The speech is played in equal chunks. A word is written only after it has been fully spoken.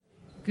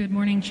Good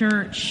morning,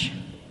 church.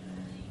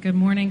 Good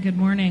morning, good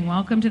morning.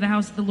 Welcome to the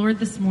house of the Lord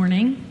this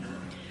morning.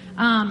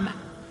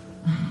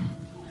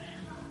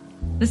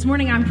 This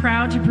morning I'm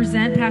proud to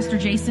present Pastor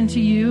Jason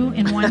to you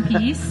in one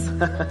piece.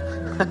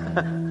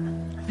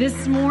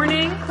 This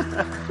morning,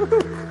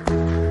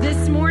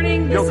 this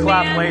man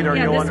got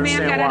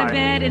out of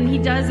bed and he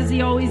does as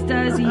he always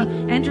does. He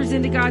enters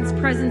into God's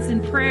presence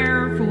in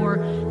prayer for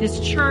this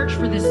church,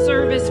 for this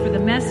service, for the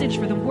message,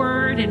 for the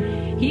word,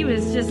 and he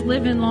was just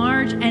living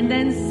large. And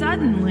then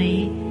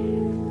suddenly,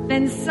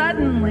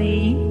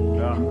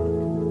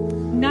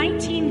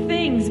 19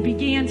 things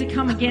began to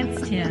come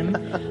against him,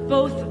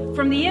 both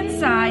from the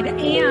inside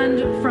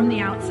and from the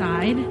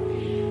outside.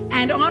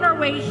 And on our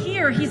way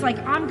here, he's like,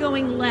 I'm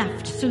going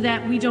left so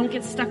that we don't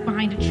get stuck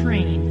behind a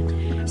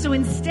train. So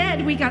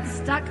instead, we got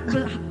stuck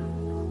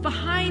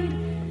behind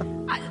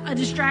a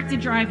distracted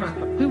driver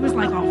who was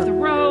like off the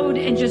road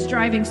and just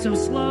driving so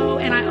slow.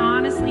 And I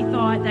honestly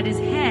thought that his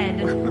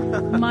head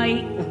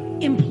might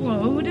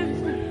implode.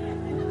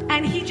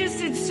 And he just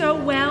did so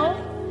well.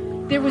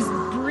 There was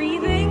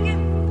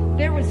breathing.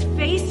 There was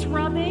face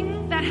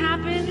rubbing that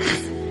happened.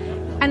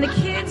 And the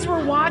kids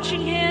were watching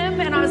him,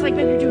 and I was like,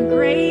 babe, you're doing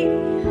great.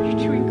 You're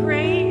doing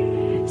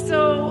great.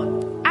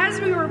 So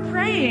as we were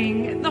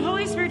praying, the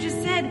Holy Spirit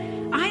just said,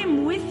 I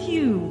am with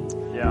you.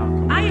 Yeah.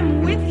 I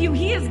am with you.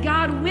 He is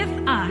God with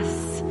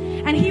us.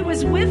 And he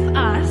was with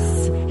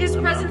us. His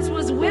presence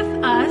was with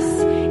us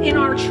in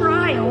our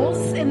trials,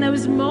 in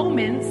those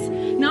moments,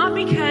 not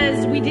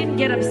because we didn't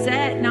get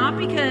upset, not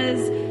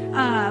because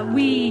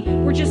we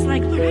were just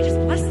like, Lord, I just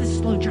bless this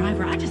slow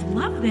driver. I just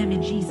love them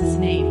in Jesus'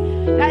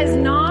 name. That is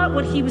not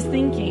what he was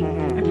thinking.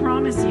 I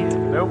promise you.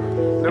 Nope.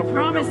 I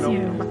promise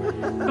you.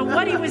 But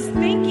what he was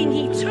thinking,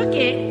 he took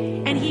it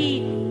and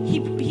he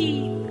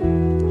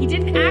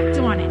didn't act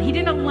on it. He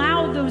didn't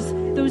allow those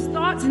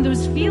thoughts and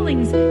those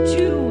feelings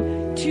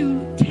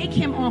to take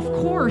him off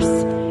course.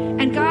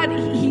 And God,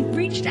 he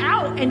reached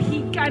out and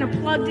he kind of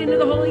plugged into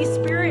the Holy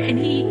Spirit and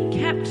he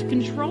kept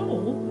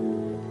control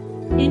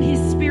in his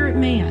spirit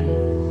man.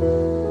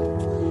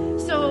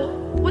 So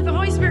what the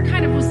Holy Spirit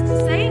kind of was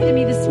saying to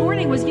me this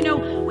morning was,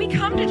 we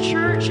come to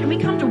church and we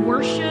come to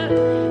worship,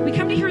 we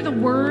come to hear the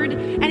word,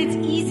 and it's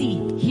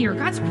easy here.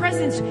 God's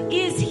presence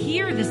is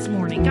here this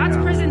morning. God's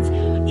presence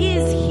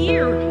is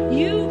here.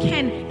 You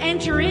can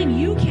enter in,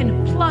 you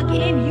can plug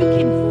in, you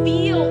can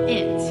feel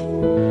it.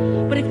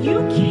 But if you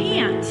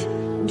can't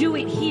do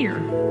it here,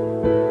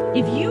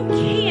 if you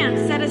can't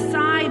set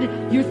aside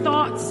your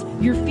thoughts,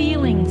 your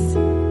feelings,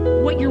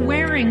 what you're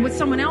wearing, what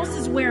someone else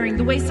is wearing,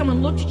 the way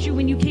someone looked at you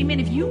when you came in,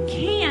 if you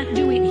can't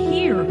do it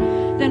here,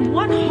 then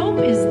what hope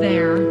is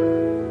there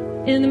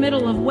in the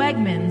middle of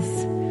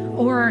Wegmans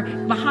or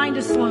behind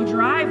a slow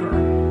driver?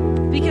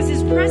 Because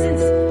his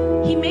presence,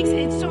 he makes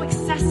it so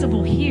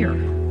accessible here.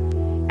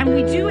 And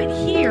we do it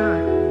here,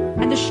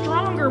 and the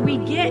stronger we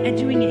get at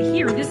doing it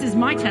here, this is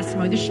my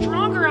testimony, the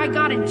stronger I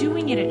got at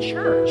doing it at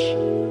church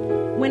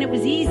when it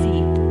was easy,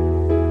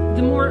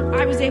 the more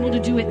I was able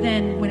to do it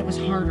then when it was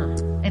harder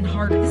and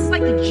harder. This is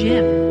like the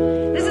gym.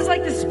 This is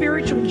like the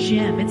spiritual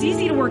gym. It's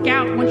easy to work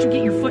out once you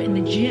get your foot in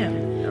the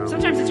gym.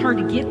 Sometimes it's hard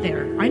to get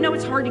there. I know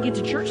it's hard to get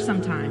to church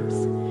sometimes.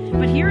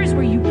 But here is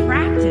where you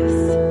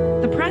practice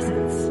the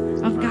presence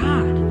of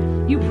God.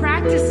 You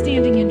practice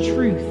standing in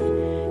truth.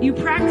 You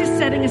practice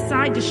setting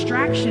aside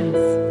distractions,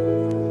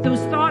 those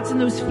thoughts and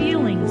those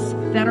feelings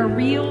that are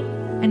real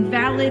and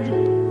valid,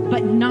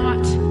 but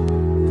not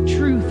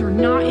truth or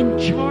not in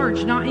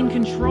charge, not in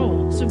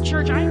control. So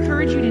church, I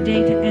encourage you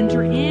today to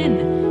enter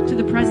in to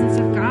the presence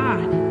of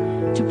God,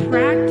 to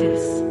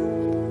practice,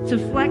 to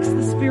flex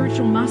the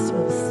spiritual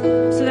muscles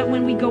so that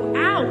when we go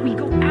out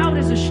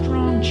as a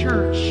strong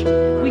church.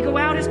 We go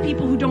out as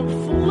people who don't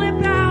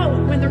flip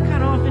out when they're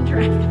cut off in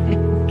traffic,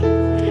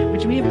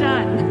 which we have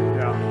done.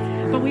 Yeah.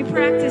 But we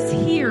practice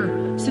here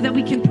so that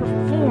we can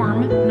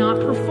not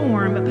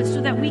perform, but so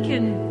that we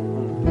can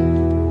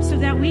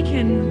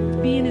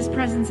be in his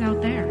presence out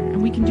there,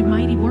 and we can do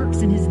mighty works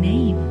in his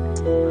name,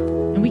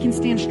 and we can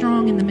stand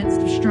strong in the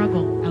midst of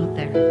struggle out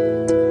there.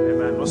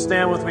 Amen. Well,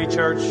 stand with me,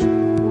 church.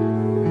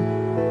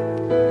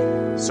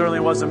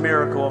 Certainly was a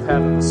miracle of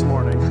heaven this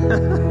morning.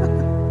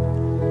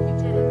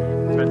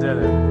 I did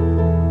it.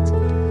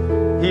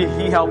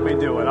 He helped me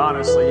do it.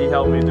 Honestly, he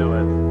helped me do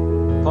it.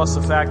 Plus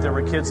the fact there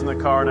were kids in the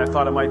car, and I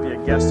thought it might be a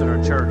guest at our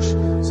church,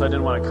 so I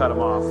didn't want to cut them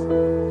off.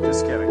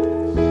 Just kidding.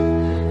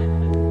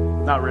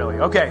 Not really.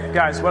 Okay,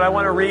 guys, what I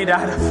want to read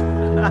out of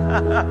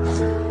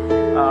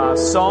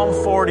Psalm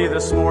 40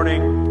 this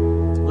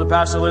morning, what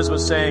Pastor Liz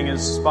was saying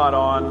is spot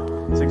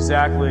on. It's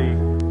exactly,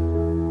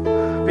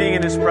 being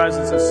in his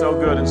presence is so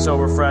good and so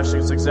refreshing.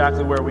 It's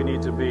exactly where we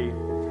need to be.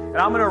 And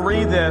I'm going to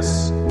read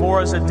this more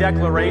as a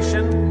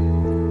declaration.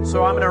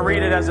 So I'm going to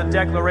read it as a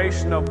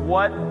declaration of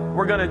what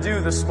we're going to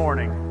do this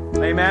morning.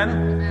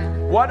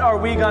 Amen? What are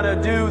we going to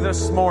do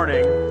this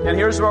morning? And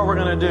here's what we're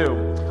going to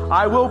do.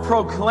 I will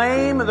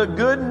proclaim the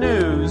good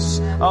news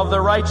of the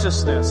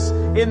righteousness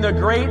in the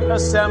great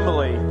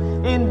assembly.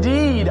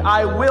 Indeed,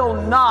 I will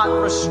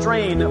not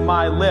restrain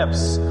my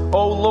lips.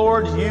 O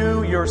Lord,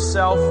 you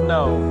yourself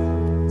know.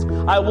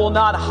 I will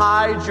not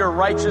hide your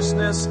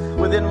righteousness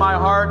within my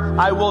heart.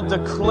 I will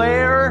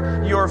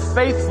declare your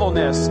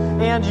faithfulness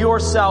and your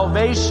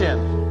salvation.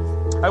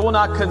 I will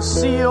not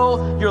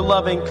conceal your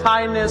loving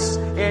kindness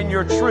and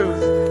your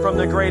truth from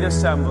the great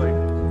assembly.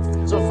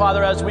 So,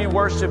 Father, as we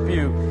worship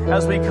you,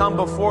 as we come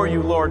before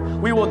you, Lord,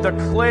 we will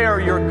declare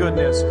your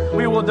goodness.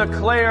 We will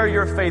declare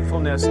your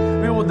faithfulness.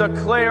 We will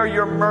declare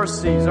your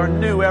mercies are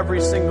new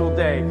every single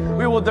day.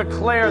 We will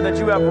declare that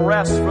you have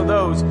rest for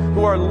those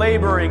who are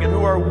laboring and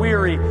who are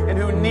weary and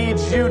who need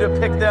you to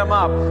pick them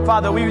up.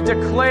 Father, we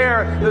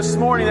declare this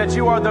morning that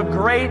you are the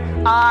great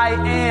I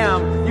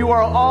am. You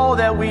are all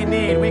that we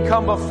need. We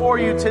come before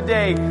you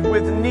today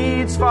with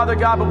needs, Father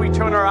God, but we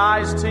turn our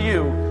eyes to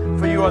you,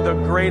 for you are the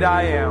great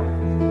I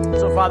am.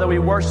 So, Father, we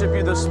worship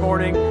you this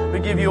morning. We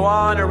give you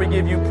honor. We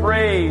give you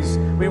praise.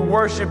 We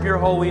worship your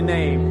holy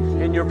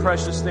name. In your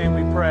precious name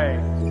we pray.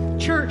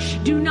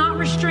 Church, do not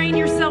restrain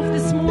yourself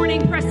this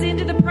morning. Press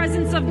into the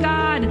presence of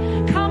God.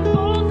 Come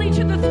boldly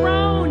to the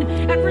throne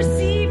and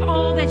receive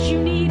all that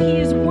you need. He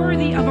is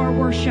worthy of our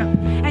worship,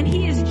 and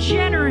He is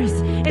generous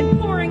in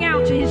pouring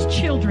out to His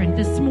children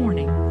this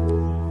morning.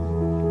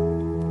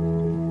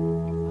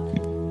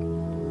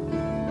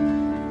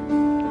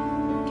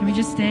 Can we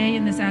just stay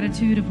in this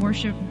attitude of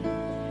worship?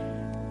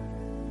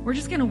 We're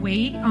just going to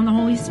wait on the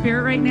Holy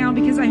Spirit right now,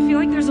 because I feel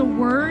like there's a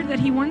word that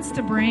He wants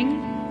to bring,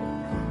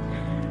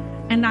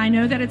 and I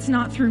know that it's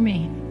not through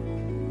me.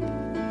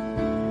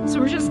 So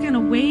we're just going to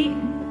wait,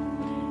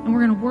 and we're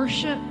going to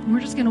worship, and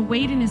we're just going to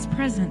wait in His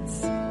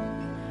presence.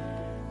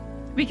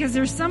 Because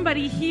there's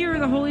somebody here,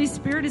 the Holy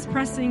Spirit is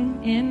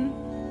pressing in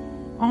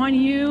on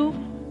you,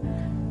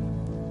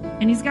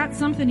 and He's got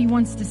something He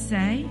wants to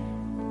say.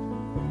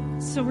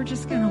 So we're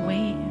just going to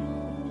wait.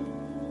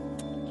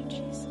 Thank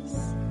you,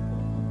 Jesus.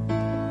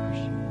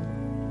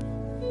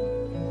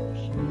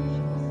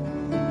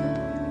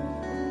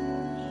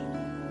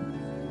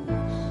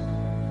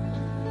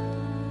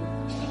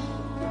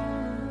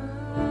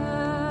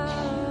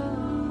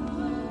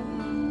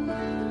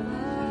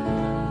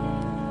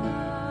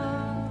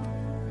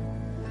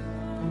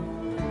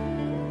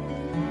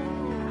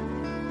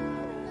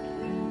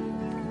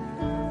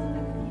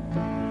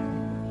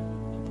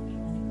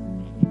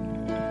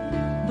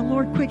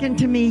 Quicken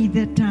to me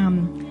that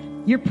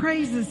your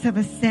praises have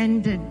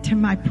ascended to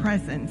my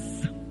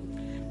presence.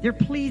 They're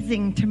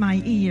pleasing to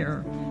my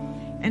ear,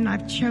 and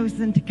I've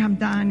chosen to come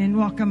down and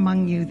walk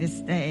among you this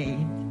day.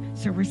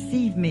 So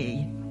receive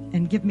me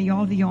and give me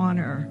all the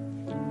honor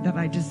that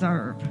I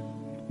deserve.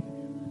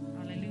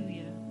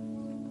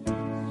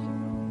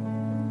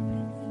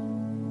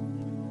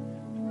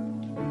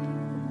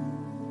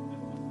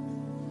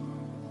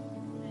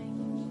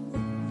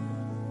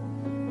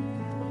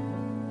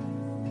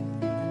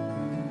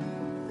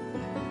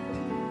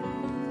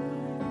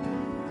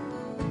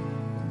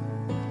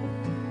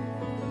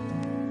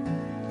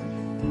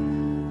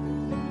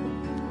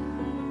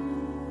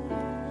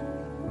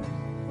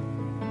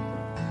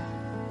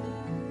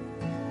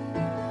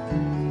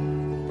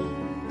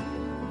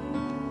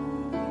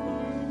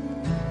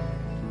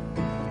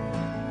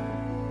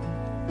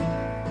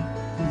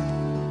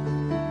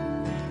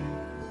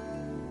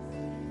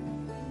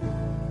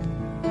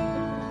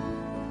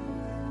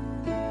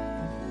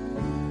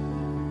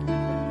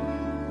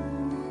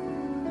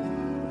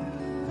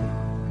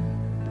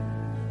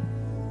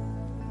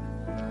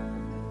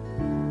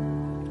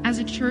 As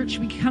a church,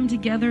 we come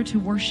together to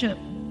worship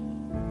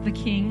the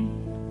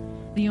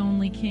King, the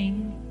only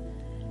King.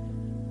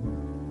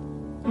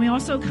 We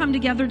also come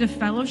together to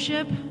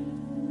fellowship,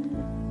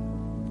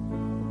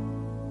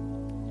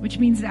 which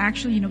means to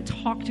actually,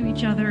 talk to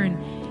each other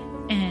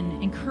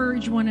and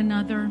encourage one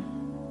another.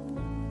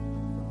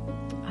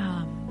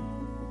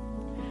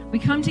 We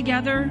come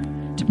together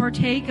to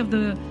partake of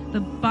the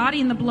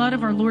body and the blood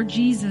of our Lord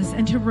Jesus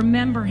and to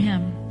remember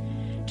Him,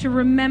 to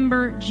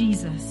remember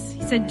Jesus.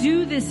 He said,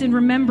 do this in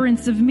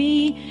remembrance of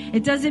me.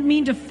 It doesn't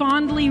mean to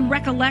fondly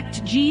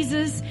recollect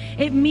Jesus.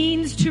 It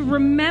means to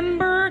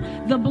remember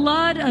the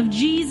blood of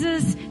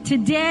Jesus.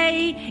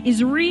 Today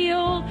is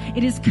real.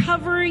 It is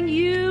covering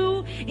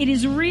you. It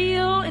is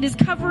real. It is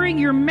covering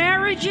your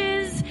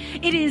marriages.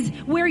 It is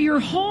where your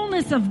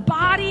wholeness of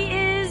body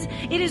is.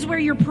 It is where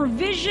your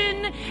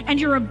provision and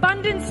your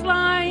abundance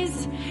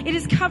lies. It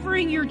is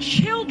covering your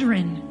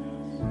children.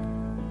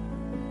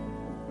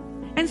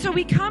 And so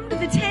we come to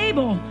the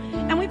table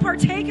and we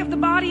partake of the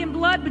body and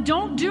blood, but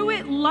don't do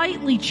it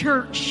lightly,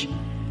 church.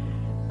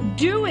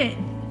 Do it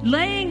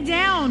laying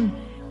down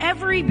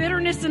every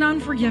bitterness and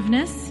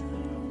unforgiveness.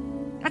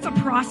 That's a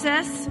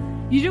process.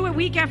 You do it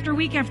week after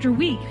week after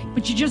week,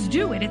 but you just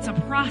do it. It's a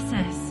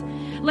process.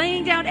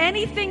 Laying down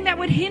anything that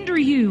would hinder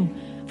you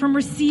from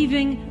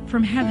receiving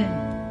from heaven.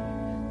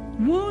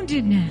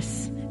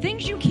 Woundedness,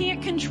 things you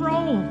can't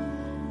control,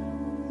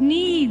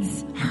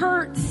 needs,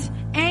 hurts,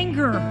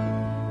 anger.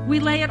 We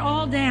lay it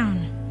all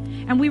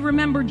down and we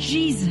remember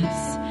Jesus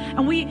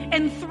and we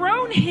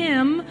enthrone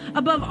Him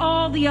above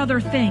all the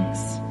other things.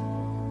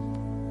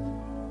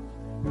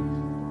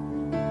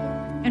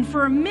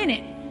 for a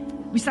minute,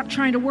 we stop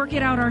trying to work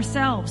it out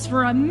ourselves.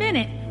 For a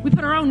minute, we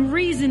put our own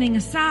reasoning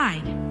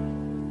aside.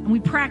 And we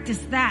practice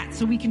that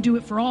so we can do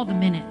it for all the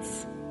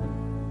minutes.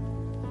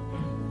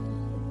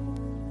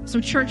 So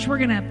church, we're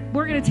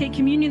gonna take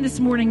communion this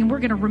morning, and we're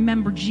gonna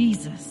remember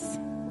Jesus.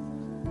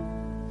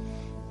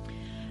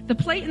 The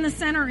plate in the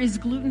center is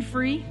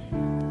gluten-free.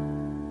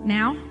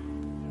 Now?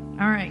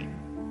 All right.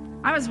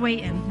 I was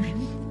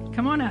waiting.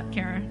 Come on up,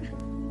 Kara.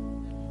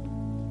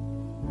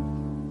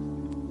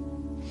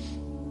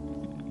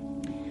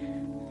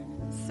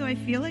 So I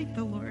feel like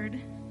the Lord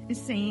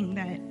is saying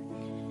that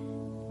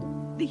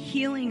the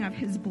healing of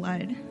his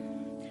blood,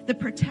 the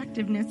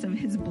protectiveness of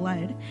his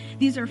blood,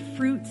 these are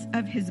fruits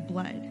of his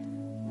blood.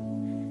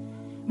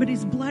 But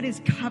his blood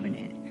is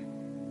covenant.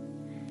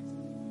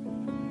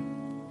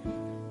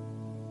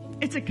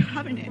 It's a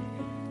covenant.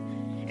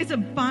 It's a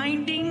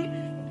binding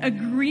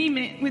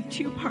agreement with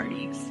two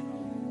parties.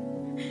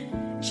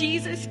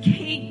 Jesus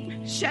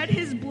came, shed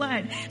his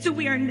blood, so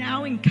we are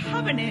now in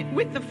covenant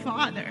with the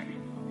Father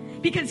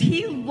because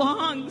he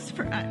longs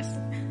for us.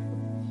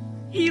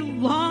 He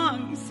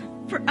longs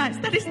for us.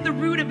 That is the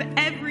root of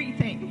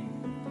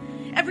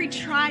everything. Every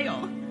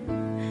trial,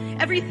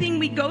 everything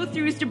we go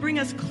through is to bring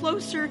us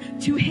closer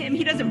to him.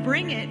 He doesn't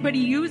bring it, but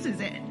he uses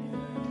it.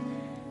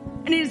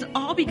 And it is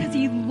all because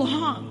he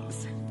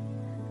longs.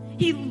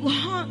 He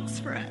longs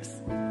for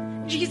us.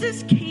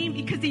 Jesus came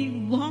because he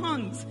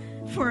longs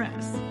for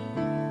us.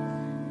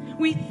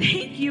 We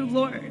thank you,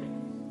 Lord,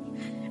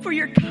 for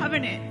your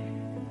covenant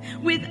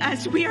with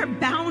us. We are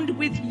bound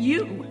with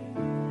you.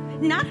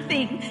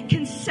 Nothing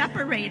can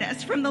separate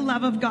us from the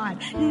love of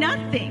God.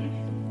 Nothing.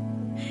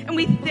 And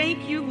we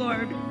thank you,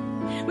 Lord.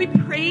 We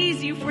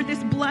praise you for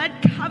this blood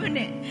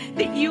covenant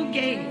that you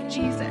gave,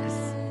 Jesus.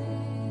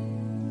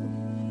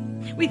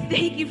 We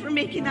thank you for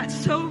making that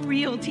so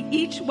real to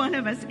each one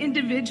of us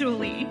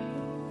individually,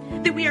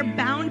 that we are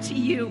bound to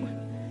you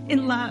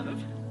in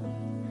love.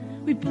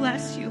 We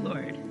bless you,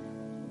 Lord.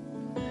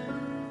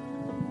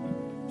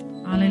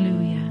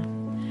 Hallelujah.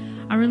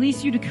 I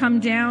release you to come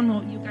down.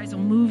 Well, you guys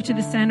will move to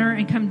the center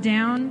and come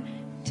down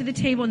to the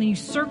table, and then you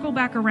circle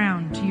back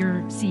around to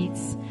your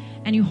seats,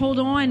 and you hold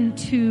on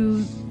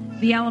to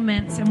the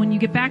elements. And when you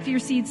get back to your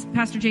seats,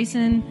 Pastor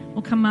Jason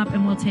will come up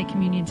and we'll take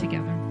communion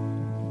together.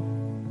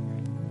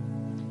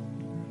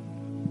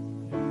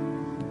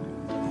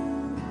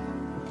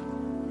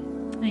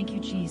 Thank you,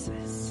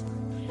 Jesus.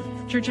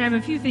 Church, I have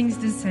a few things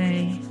to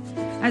say.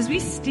 As we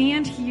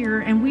stand here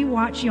and we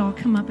watch y'all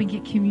come up and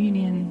get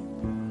communion,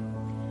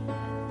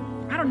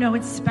 I don't know,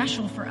 it's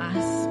special for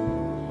us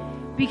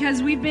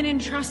because we've been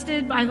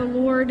entrusted by the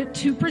Lord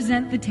to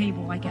present the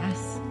table, I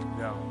guess.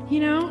 Yeah. You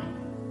know?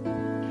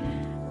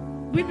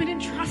 We've been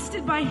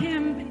entrusted by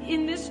him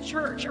in this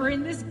church, or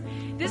in this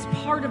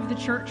part of the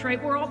church,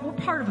 right? We're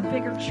part of a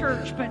bigger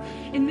church, but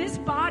in this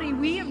body,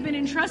 we have been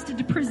entrusted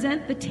to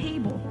present the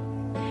table.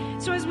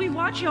 So as we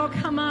watch y'all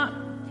come up,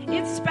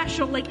 it's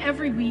special like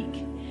every week.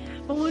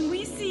 But when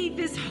we see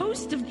this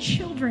host of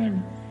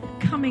children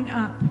coming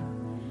up,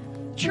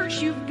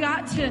 church, you've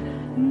got to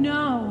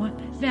know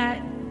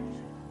that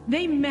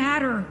they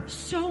matter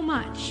so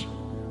much.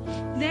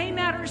 They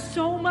matter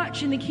so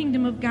much in the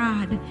kingdom of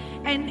God.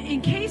 And in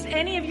case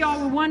any of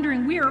y'all were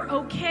wondering, we are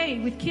okay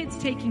with kids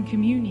taking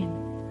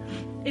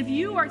communion. If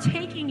you are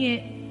taking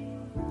it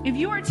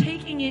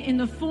in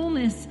the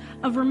fullness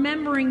of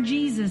remembering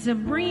Jesus,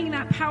 of bringing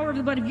that power of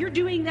the blood, if you're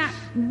doing that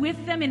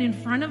with them and in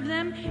front of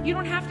them, you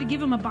don't have to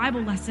give them a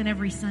Bible lesson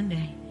every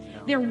Sunday.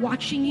 They're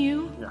watching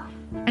you,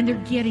 and they're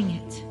getting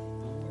it.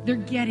 They're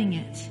getting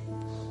it.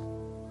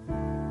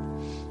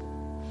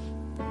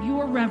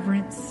 Your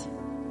reverence,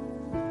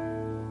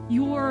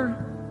 your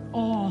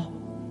awe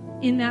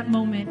in that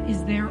moment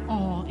is their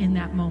awe in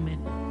that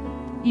moment.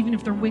 Even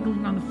if they're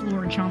wiggling on the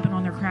floor and chomping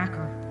on their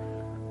cracker.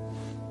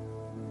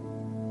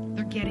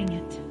 They're getting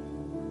it.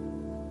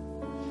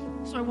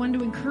 So I want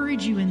to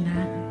encourage you in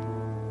that.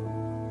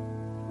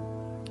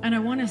 And I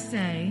want to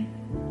say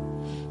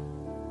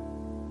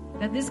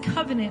that this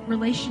covenant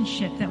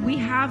relationship that we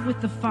have with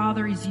the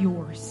Father is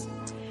yours.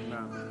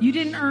 Amen. You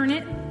didn't earn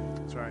it.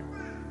 That's right.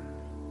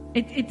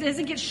 It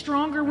doesn't get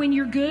stronger when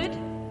you're good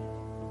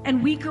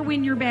and weaker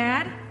when you're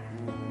bad.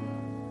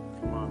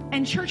 Come on.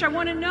 And church, I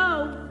want to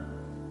know,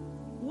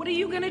 what are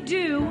you going to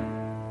do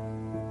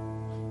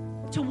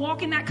to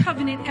walk in that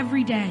covenant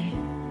every day?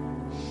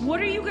 What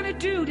are you going to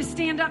do to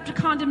stand up to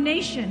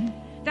condemnation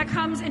that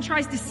comes and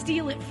tries to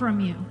steal it from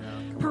you?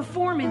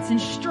 Performance and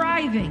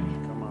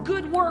striving,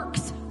 good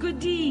works, good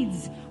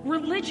deeds, a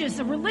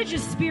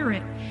religious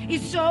spirit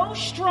is so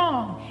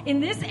strong in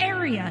this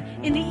area,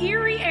 in the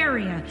Erie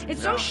area.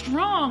 It's so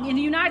strong in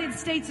the United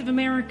States of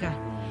America,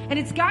 and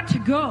it's got to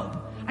go.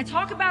 I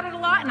talk about it a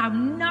lot, and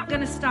I'm not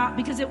going to stop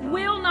because it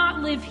will not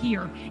live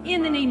here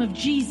in the name of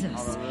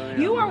Jesus. Hallelujah.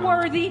 You are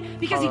worthy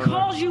because he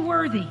calls you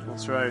worthy.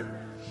 That's right.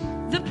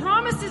 The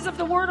promises of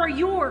the word are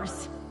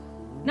yours,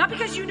 not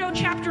because you know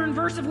chapter and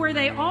verse of where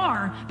they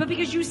are, but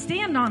because you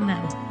stand on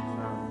them.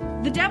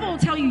 The devil will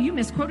tell you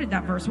misquoted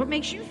that verse. What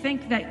makes you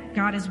think that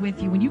God is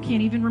with you when you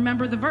can't even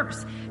remember the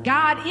verse?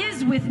 God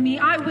is with me.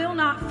 I will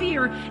not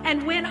fear.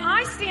 And when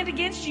I stand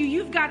against you,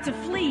 you've got to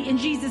flee in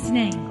Jesus'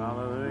 name.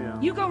 Hallelujah.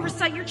 You go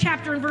recite your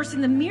chapter and verse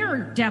in the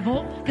mirror,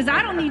 devil, because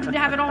I don't need to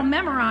have it all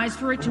memorized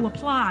for it to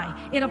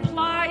apply. It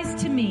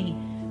applies to me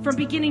from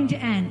beginning to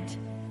end.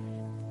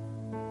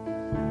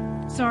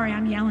 Sorry,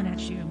 I'm yelling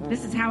at you.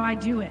 This is how I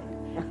do it.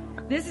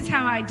 This is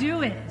how I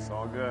do it. It's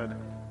all good.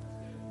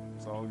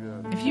 It's all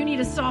good. If you need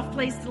a soft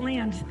place to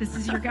land, this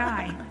is your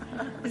guy.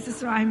 This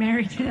is why I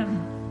married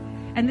him.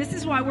 And this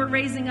is why we're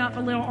raising up a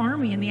little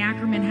army in the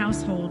Ackerman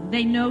household.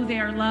 They know they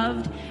are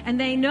loved, and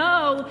they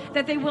know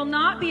that they will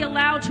not be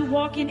allowed to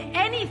walk in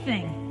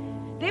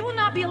anything. They will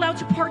not be allowed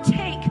to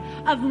partake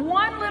of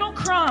one little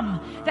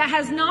crumb that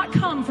has not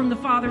come from the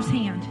Father's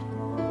hand.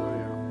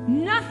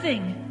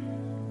 Nothing.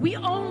 We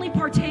only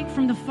partake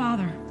from the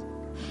Father.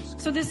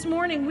 So this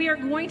morning we are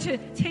going to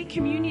take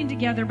communion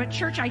together. But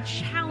church, I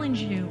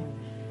challenge you.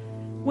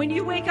 When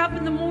you wake up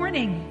in the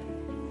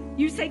morning,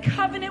 you say,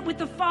 covenant with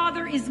the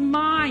Father is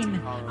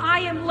mine. I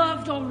am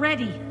loved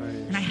already.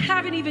 And I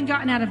haven't even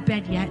gotten out of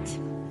bed yet.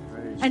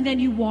 And then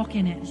you walk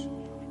in it.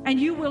 And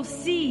you will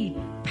see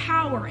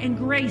power and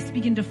grace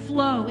begin to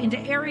flow into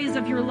areas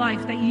of your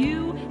life that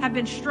you have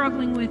been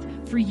struggling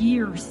with for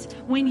years.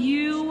 When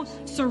you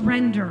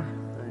surrender.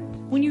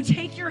 When you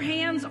take your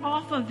hands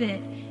off of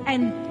it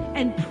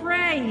and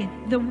pray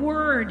the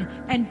word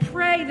and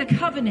pray the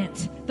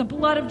covenant, the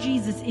blood of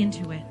Jesus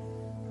into it.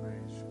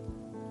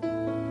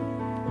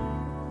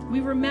 We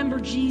remember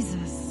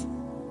Jesus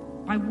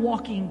by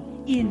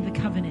walking in the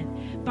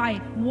covenant,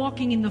 by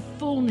walking in the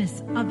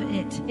fullness of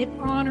it. It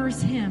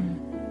honors him.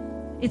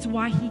 It's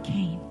why he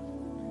came.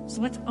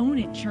 So let's own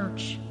it,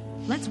 church.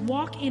 Let's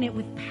walk in it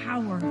with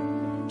power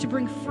to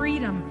bring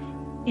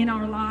freedom in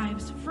our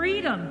lives,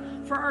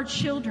 freedom for our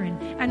children,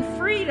 and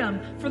freedom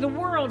for the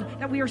world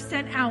that we are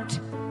sent out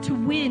to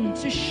win,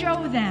 to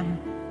show them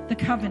the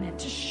covenant,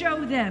 to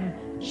show them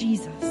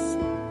Jesus.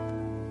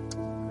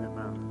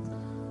 Amen.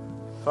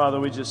 Father,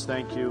 we just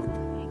thank you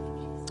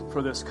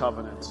for this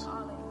covenant.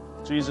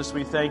 Jesus,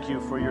 we thank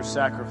you for your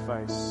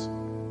sacrifice,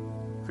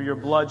 for your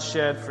blood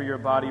shed, for your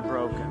body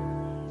broken.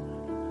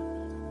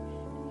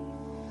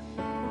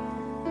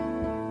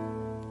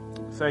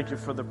 Thank you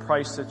for the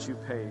price that you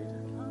paid.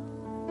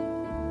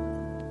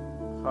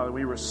 Father,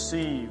 we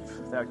receive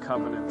that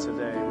covenant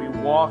today. We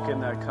walk in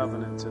that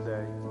covenant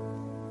today.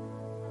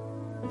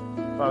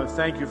 Father,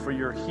 thank you for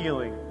your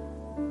healing,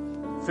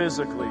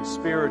 physically,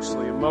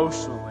 spiritually,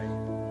 emotionally,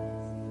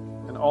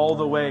 in all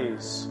the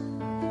ways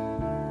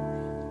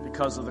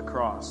because of the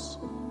cross.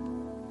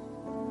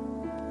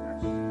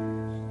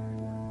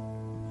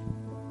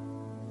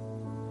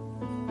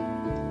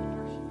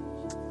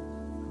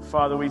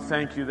 Father, we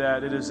thank you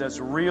that it is as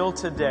real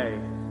today,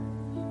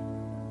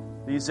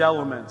 these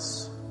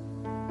elements,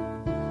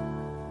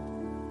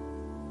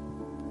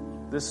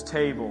 this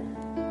table,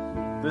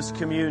 this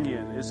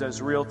communion is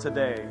as real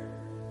today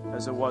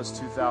as it was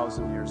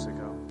 2,000 years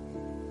ago.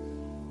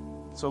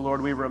 So,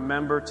 Lord, we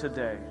remember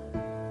today.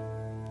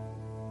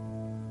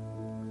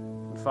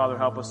 And Father,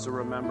 help us to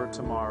remember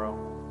tomorrow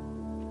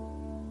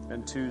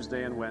and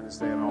Tuesday and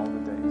Wednesday and all the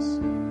days.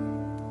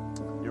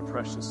 In your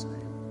precious name.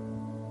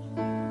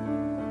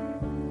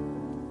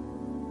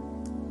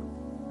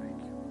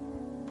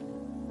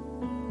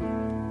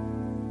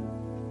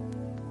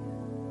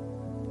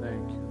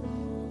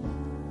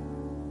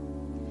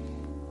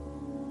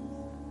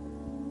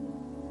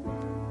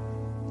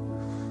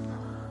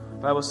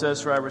 The Bible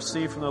says, for I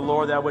received from the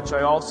Lord that which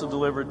I also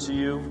delivered to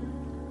you.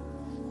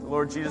 The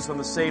Lord Jesus, on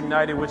the same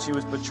night in which he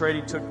was betrayed,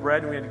 he took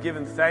bread, and when he had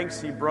given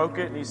thanks, he broke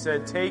it, and he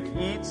said, take,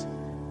 eat.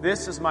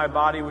 This is my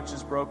body which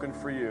is broken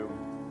for you.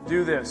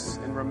 Do this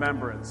in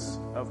remembrance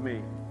of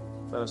me.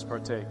 Let us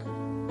partake.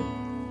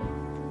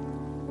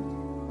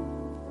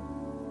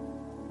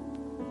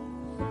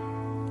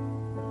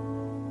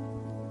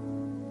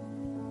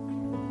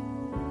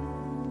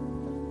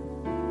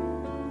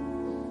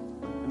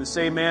 In the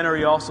same manner,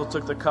 he also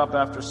took the cup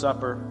after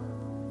supper,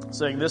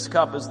 saying, this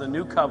cup is the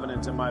new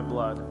covenant in my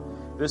blood.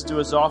 This do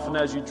as often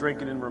as you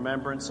drink it in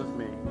remembrance of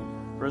me.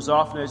 For as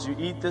often as you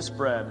eat this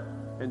bread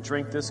and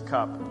drink this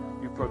cup,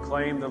 you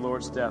proclaim the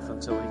Lord's death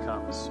until he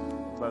comes.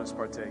 Let us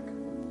partake.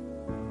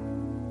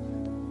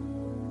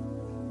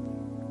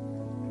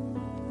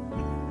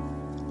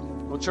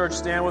 Well, church,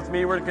 stand with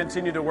me. We're going to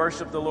continue to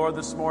worship the Lord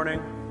this morning.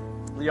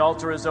 The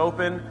altar is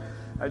open.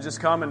 I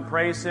just come and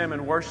praise him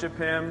and worship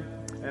him.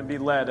 And be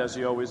led as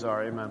you always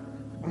are. Amen.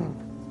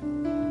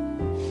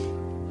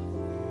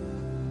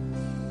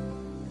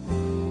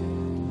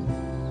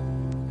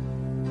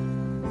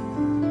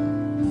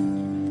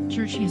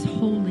 Church, he is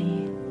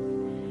holy.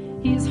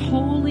 He is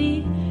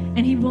holy,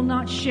 and he will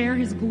not share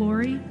his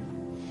glory.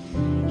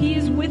 He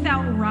is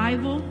without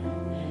rival.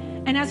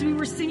 And as we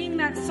were singing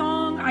that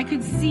song, I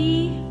could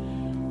see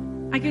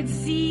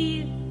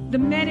the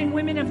men and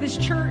women of this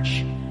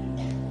church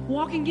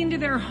walking into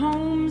their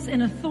homes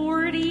in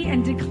authority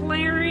and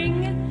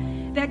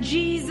declaring that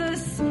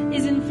Jesus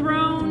is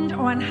enthroned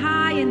on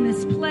high in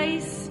this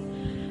place.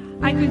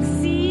 I could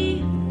see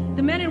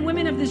the men and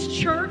women of this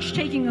church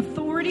taking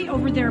authority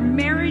over their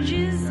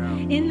marriages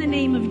in the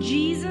name of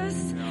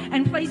Jesus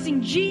and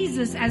placing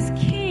Jesus as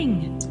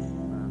King,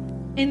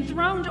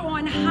 enthroned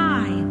on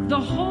high, the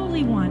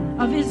Holy One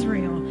of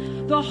Israel,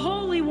 the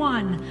Holy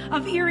One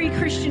of Erie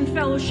Christian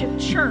Fellowship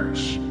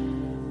Church,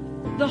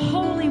 the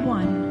Holy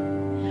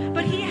One.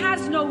 But he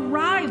has no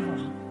rival.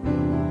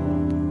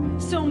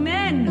 So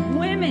men,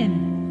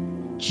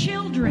 women,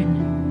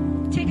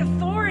 children, take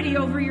authority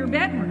over your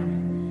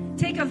bedroom.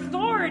 Take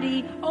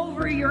authority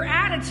over your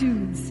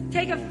attitudes.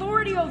 Take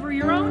authority over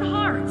your own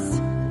hearts.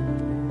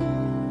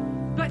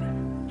 But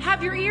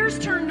have your ears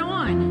turned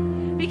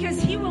on,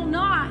 because he will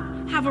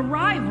not have a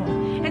rival.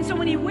 And so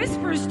when he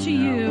whispers to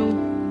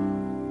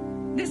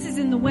you, this is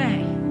in the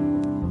way,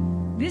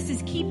 this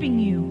is keeping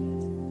you.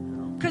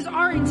 Because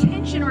our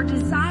intention, our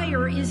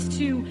desire is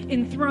to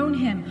enthrone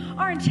him.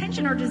 Our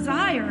intention, our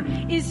desire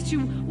is to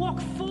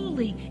walk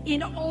fully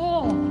in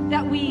all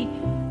that we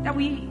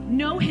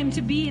know him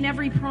to be in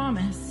every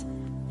promise.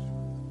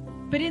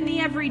 But in the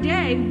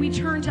everyday, we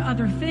turn to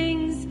other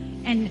things,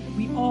 and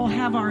we all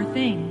have our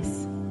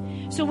things.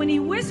 So when he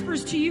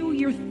whispers to you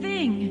your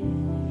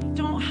thing,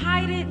 don't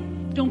hide it.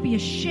 Don't be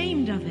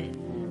ashamed of it.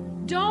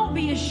 Don't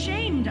be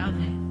ashamed of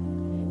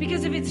it.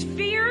 Because if it's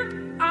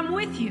fear, I'm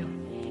with you.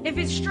 If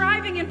it's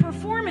striving in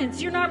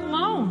performance, you're not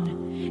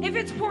alone. If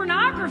it's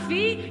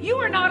pornography, you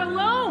are not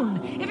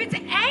alone. If it's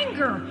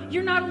anger,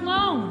 you're not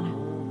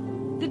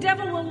alone. The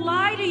devil will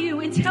lie to you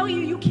and tell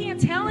you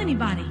can't tell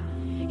anybody.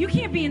 You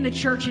can't be in the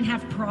church and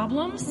have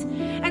problems.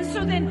 And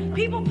so then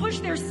people push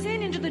their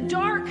sin into the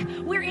dark,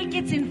 where it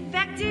gets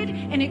infected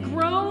and it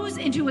grows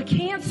into a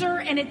cancer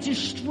and it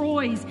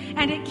destroys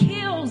and it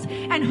kills.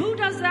 And who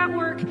does that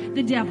work?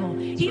 The devil.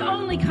 He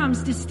only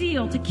comes to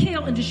steal, to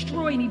kill, and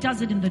destroy, and he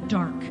does it in the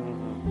dark.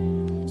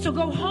 So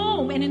go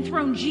home and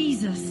enthrone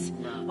Jesus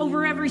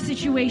over every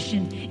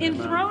situation.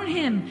 Enthrone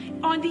him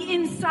on the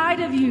inside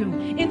of you.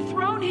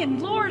 Enthrone him,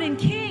 Lord and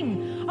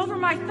King, over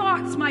my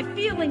thoughts, my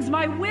feelings,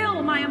 my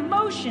will, my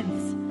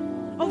emotions,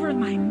 over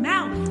my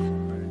mouth,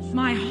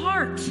 my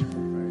heart.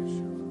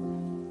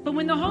 But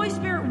when the Holy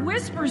Spirit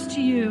whispers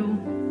to you,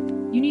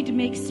 you need to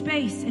make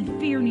space, and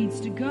fear needs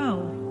to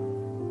go.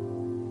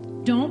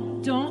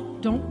 Don't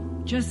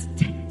just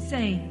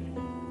say,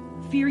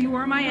 fear, you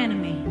are my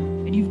enemy,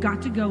 and you've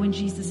got to go in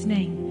Jesus'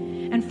 name.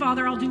 And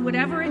Father, I'll do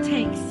whatever it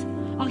takes.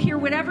 I'll hear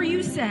whatever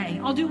you say.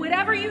 I'll do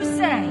whatever you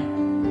say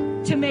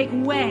to make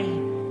way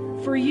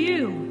for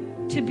you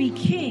to be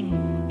King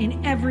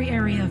in every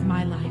area of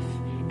my life,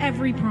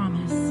 every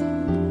promise.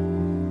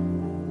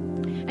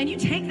 And you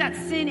take that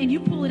sin and you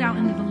pull it out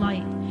into the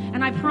light.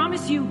 And I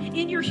promise you,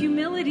 in your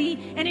humility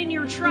and in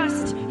your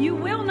trust, you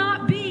will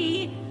not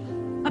be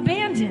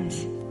abandoned.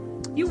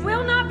 You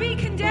will not be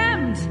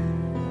condemned.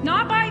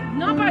 Not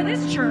by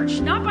this church,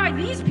 not by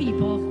these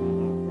people.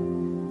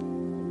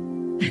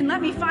 And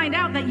let me find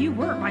out that you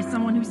were by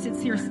someone who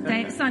sits here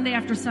Sunday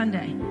after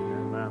Sunday.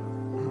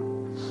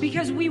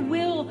 Because we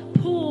will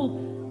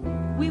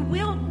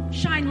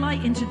shine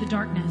light into the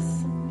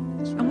darkness.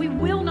 And we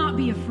will not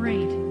be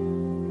afraid.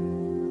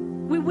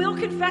 We will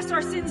confess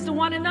our sins to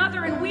one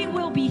another, and we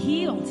will be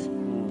healed.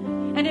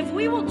 And if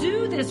we will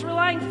do this,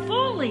 relying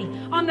fully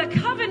on the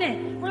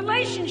covenant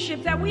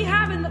relationship that we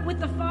have with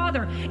the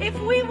Father, if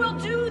we will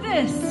do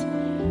this,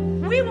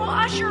 we will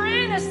usher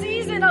in a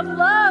season of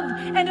love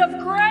and of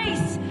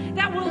grace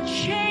that will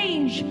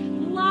change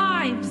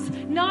lives,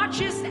 not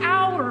just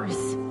ours.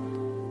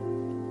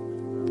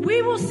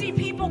 We will see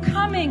people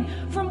coming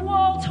from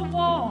wall to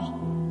wall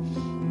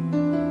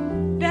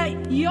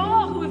that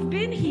y'all who have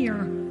been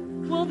here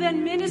will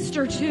then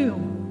minister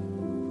to.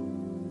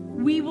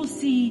 We will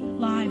see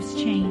lives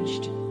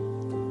changed,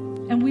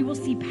 and we will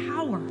see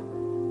power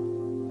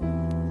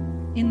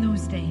in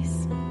those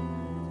days.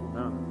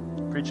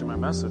 I'm preaching my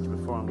message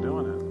before I'm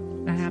doing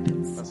it. That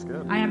happens. That's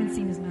good. I haven't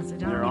seen his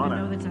message. I don't even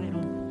know the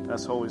title.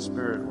 That's Holy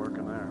Spirit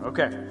working there.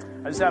 Okay,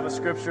 I just have a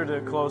scripture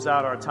to close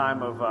out our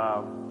time of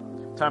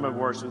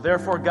worship.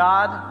 Therefore,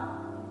 God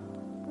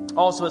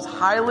also has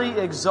highly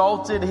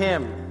exalted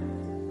him.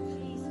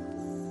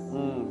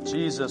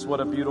 Jesus,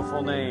 what a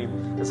beautiful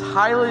name. Has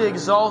highly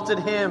exalted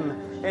him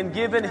and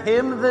given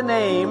him the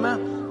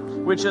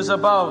name which is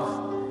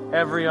above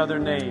every other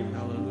name.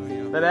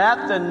 Hallelujah. That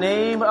at the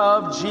name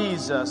of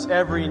Jesus,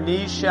 every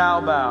knee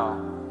shall bow,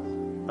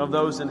 of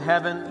those in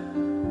heaven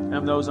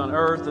and those on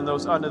earth and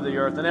those under the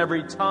earth. And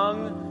every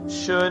tongue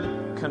should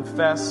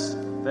confess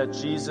that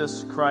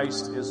Jesus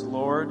Christ is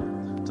Lord,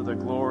 to the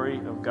glory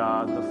of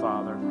God the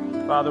Father.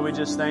 Father, we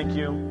just thank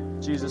you.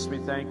 Jesus, we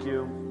thank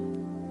you.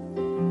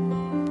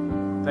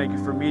 Thank you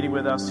for meeting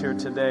with us here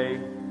today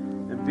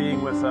and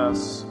being with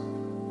us.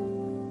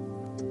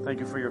 Thank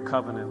you for your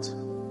covenant.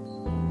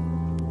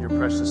 In your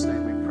precious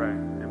name we pray.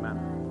 Amen.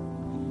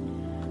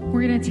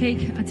 We're going to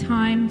take a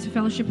time to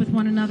fellowship with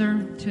one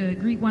another, to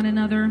greet one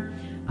another.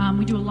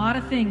 We do a lot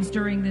of things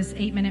during this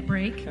 8-minute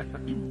break.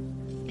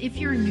 If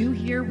you're new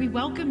here, we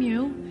welcome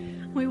you.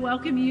 We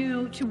welcome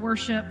you to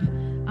worship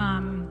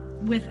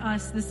with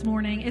us this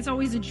morning. It's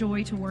always a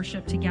joy to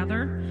worship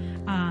together.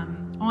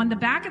 On the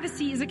back of the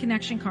seat is a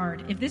connection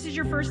card. If this is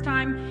your first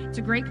time, it's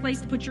a great place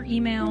to put your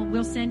email.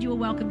 We'll send you a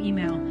welcome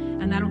email,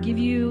 and that'll give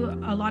you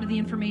a lot of the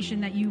information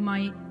that you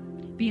might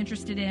be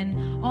interested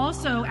in.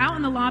 Also, out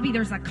in the lobby,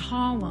 there's a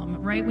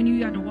column, right? When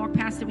you had to walk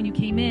past it when you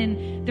came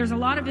in, there's a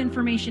lot of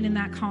information in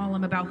that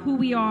column about who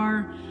we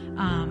are,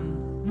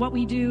 what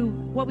we do,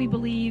 what we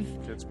believe,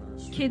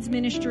 kids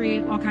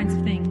ministry, all kinds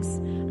of things.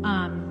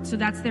 So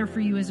that's there for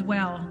you as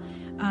well.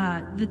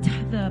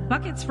 The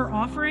buckets for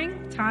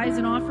offering, tithes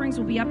and offerings,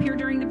 will be up here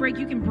during the break.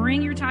 You can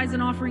bring your tithes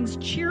and offerings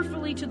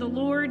cheerfully to the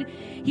Lord.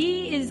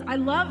 I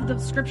love the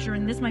scripture,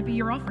 and this might be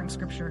your offering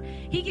scripture.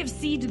 He gives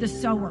seed to the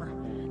sower.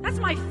 That's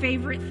my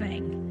favorite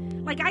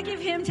thing. Like, I give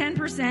him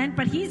 10%,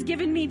 but he's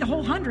given me the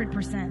whole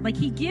 100%. Like,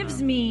 he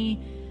gives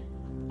me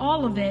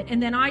all of it,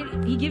 and then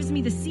he gives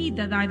me the seed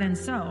that I then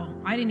sow.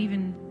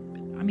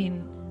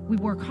 We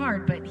work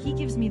hard, but he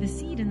gives me the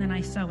seed and then I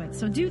sow it.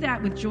 So do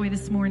that with joy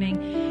this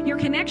morning. Your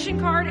connection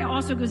card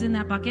also goes in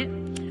that bucket,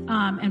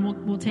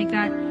 and we'll take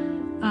that.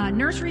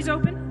 Nursery's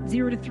open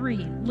 0 to 3.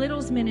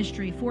 Little's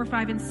ministry 4,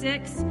 5, and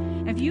 6.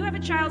 If you have a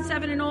child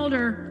 7 and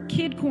older,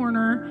 Kid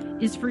Corner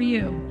is for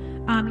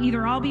you.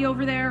 Either I'll be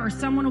over there or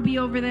someone will be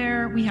over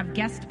there. We have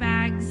guest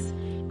bags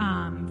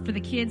for the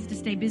kids to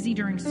stay busy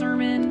during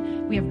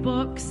sermon. We have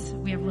books.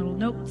 We have little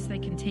notes. They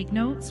can take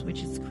notes,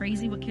 which is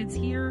crazy what kids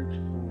hear.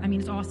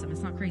 It's awesome.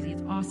 It's not crazy.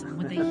 It's awesome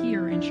what they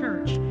hear in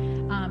church.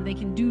 They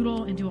can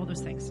doodle and do all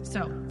those things.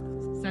 So,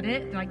 is that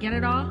it? Did I get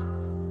it all?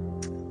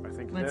 I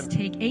think Let's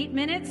take 8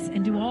 minutes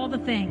and do all the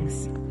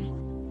things.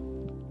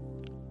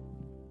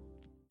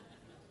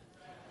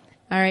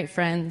 All right,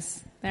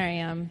 friends. There I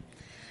am.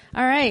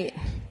 All right.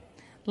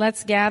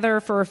 Let's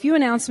gather for a few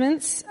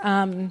announcements.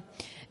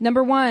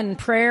 Number 1,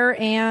 prayer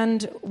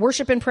and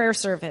worship and prayer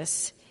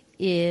service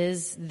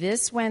is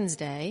this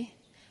Wednesday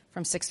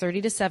from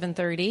 6:30 to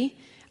 7:30.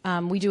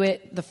 We do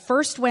it the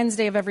first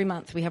Wednesday of every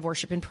month. We have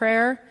worship and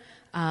prayer.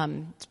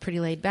 It's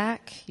pretty laid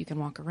back. You can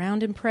walk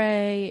around and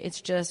pray.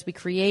 It's just, we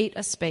create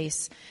a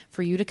space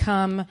for you to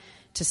come,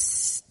 to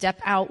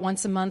step out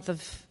once a month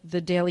of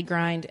the daily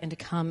grind and to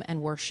come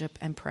and worship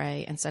and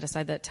pray and set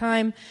aside that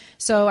time.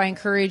 So I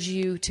encourage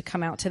you to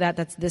come out to that.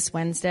 That's this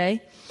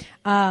Wednesday.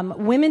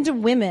 Women to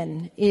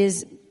Women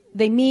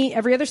they meet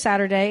every other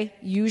Saturday,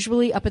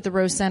 usually up at the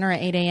Rose Center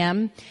at 8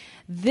 a.m.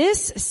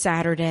 This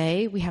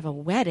Saturday, we have a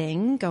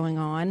wedding going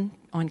on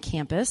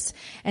campus.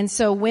 And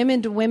so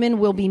Women to Women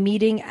will be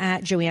meeting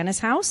at Joanna's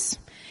house.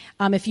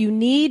 If you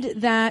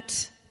need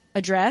that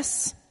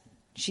address,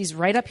 she's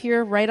right up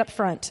here, right up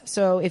front.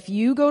 So if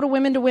you go to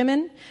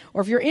Women,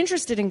 or if you're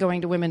interested in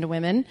going to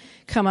Women,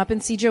 come up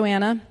and see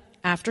Joanna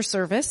after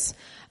service.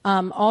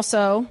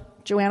 Also,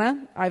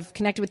 Joanna, I've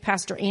connected with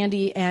Pastor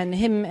Andy, and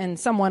him and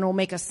someone will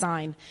make a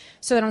sign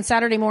so that on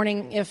Saturday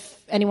morning,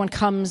 if anyone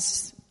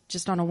comes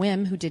just on a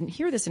whim who didn't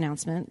hear this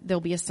announcement, there'll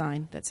be a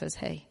sign that says,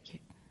 hey,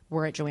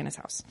 we're at Joanna's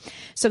house.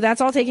 So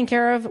that's all taken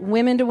care of.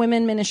 Women to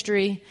Women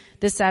ministry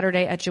this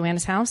Saturday at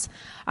Joanna's house.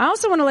 I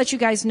also want to let you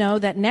guys know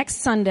that next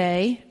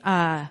Sunday,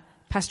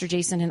 Pastor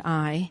Jason and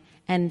I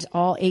and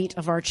all 8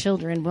 of our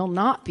children will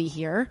not be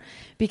here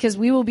because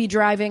we will be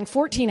driving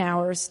 14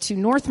 hours to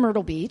North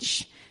Myrtle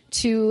Beach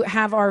to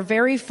have our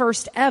very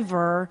first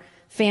ever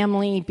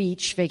family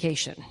beach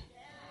vacation.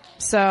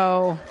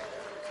 So,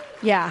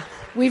 yeah,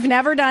 we've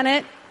never done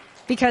it.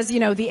 Because,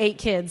 the 8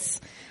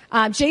 kids.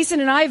 Jason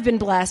and I have been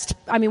blessed.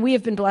 We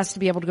have been blessed to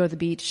be able to go to the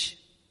beach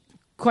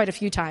quite a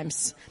few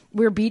times.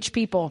 We're beach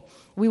people.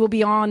 We will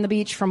be on the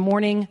beach from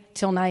morning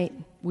till night.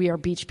 We are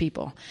beach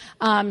people.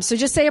 So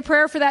just say a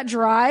prayer for that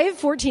drive,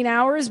 14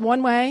 hours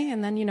one way,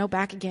 and then,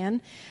 back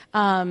again.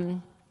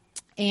 And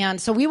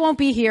so we won't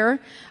be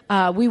here.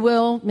 We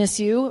will miss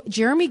you.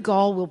 Jeremy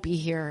Gall will be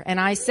here. And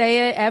I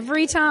say it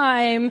every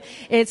time.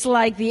 It's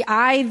like the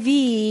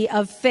IV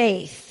of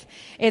faith.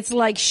 It's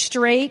like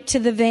straight to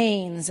the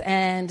veins,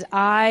 and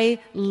I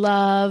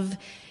love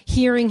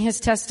hearing his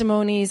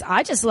testimonies.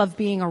 I just love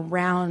being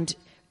around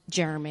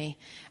Jeremy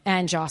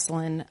and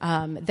Jocelyn.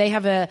 They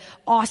have an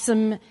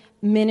awesome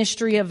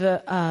ministry of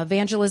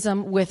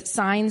evangelism with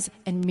signs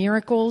and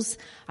miracles.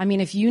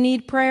 If you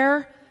need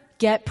prayer,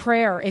 get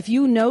prayer. If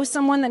you know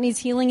someone that needs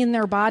healing in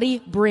their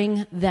body,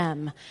 bring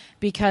them,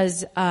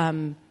 because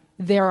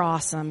they're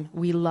awesome.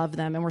 We love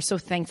them, and we're so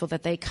thankful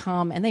that they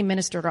come and they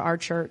minister to our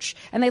church,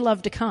 and they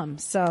love to come.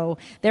 So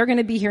they're going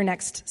to be here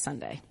next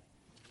Sunday.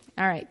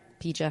 All right,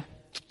 Pija,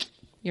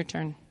 your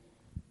turn.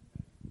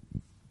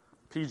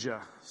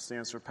 Pija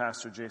stands for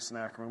Pastor Jason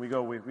Ackerman.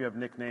 We have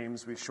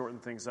nicknames. We shorten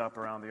things up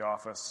around the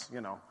office. We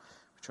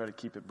try to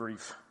keep it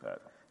brief.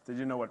 But did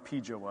you know what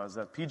Pija was?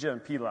 That Pija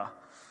and Pila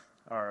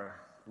are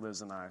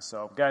Liz and I.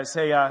 So, guys,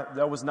 hey,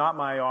 that was not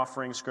my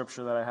offering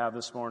scripture that I have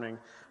this morning.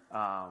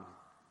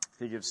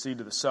 He gives seed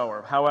to the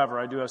sower. However,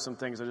 I do have some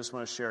things I just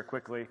want to share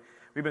quickly.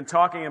 We've been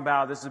talking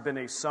about, this has been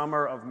a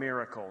summer of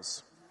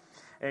miracles.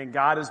 And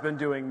God has been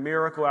doing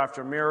miracle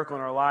after miracle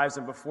in our lives.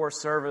 And before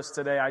service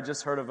today, I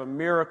just heard of a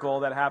miracle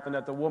that happened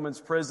at the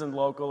women's prison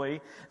locally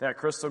that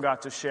Crystal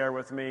got to share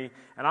with me.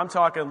 And I'm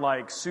talking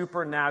like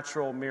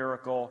supernatural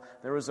miracle.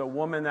 There was a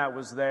woman that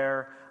was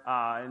there,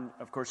 and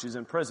of course she's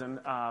in prison,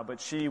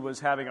 but she was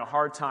having a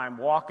hard time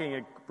walking.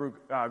 It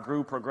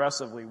grew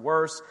progressively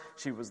worse.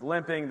 She was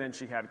limping, then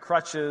she had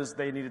crutches.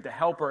 They needed to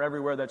help her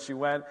everywhere that she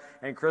went.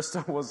 And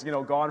Crystal was,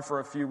 gone for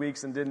a few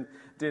weeks and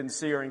didn't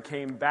see her, and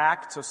came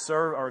back to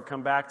serve, or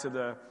come back to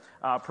the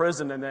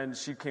prison. And then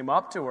she came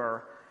up to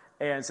her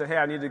and said, "Hey,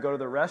 I need to go to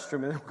the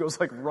restroom." And it goes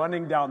like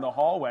running down the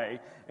hallway.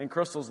 And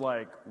Crystal's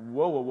like,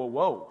 whoa, whoa, whoa,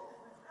 whoa.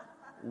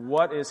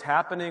 What is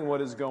happening? What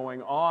is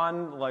going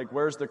on? Like,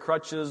 where's the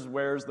crutches?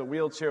 Where's the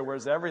wheelchair?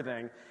 Where's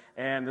everything?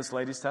 And this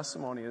lady's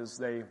testimony is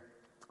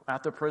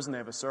at the prison, they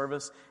have a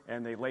service,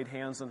 and they laid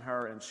hands on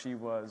her, and she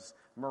was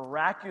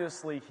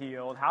miraculously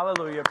healed.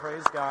 Hallelujah.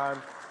 Praise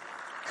God.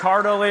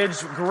 Cartilage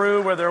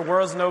grew where there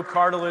was no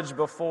cartilage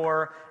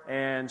before,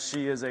 and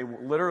she is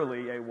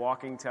literally a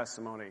walking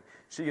testimony.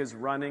 She is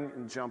running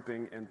and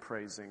jumping and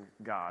praising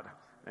God.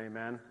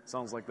 Amen.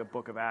 Sounds like the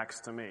book of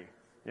Acts to me.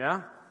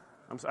 Yeah?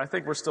 I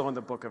think we're still in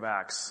the book of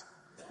Acts.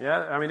 Yeah?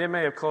 I mean, it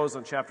may have closed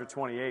on chapter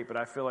 28, but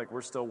I feel like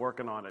we're still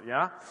working on it.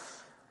 Yeah?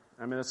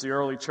 I mean, it's the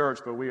early church,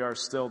 but we are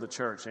still the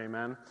church.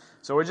 Amen.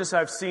 So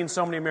I've seen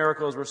so many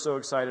miracles. We're so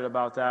excited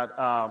about that.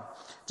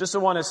 Just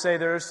want to say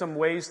there are some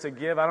ways to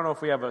give. I don't know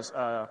if we have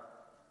a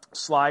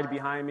slide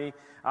behind me,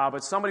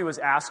 but somebody was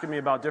asking me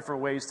about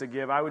different ways to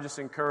give. I would just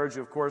encourage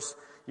you, of course,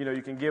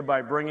 you can give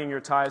by bringing your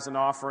tithes and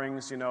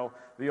offerings,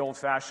 the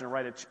old-fashioned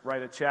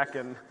write a check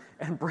and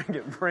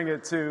bring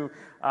it to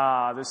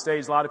the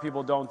stage. A lot of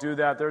people don't do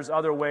that. There's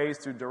other ways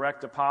through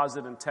direct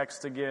deposit and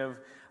text to give.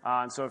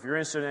 And so if you're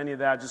interested in any of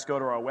that, just go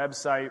to our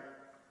website.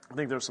 I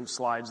think there's some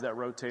slides that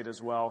rotate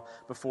as well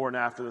before and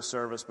after the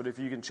service. But if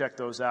you can check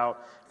those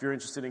out, if you're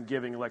interested in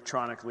giving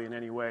electronically in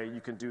any way, you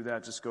can do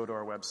that. Just go to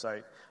our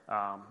website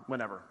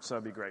whenever. So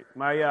that'd be great.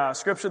 My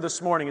scripture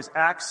this morning is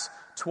Acts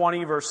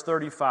 20, verse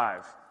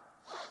 35.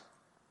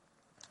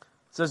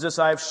 It says this: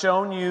 "I have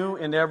shown you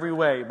in every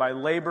way, by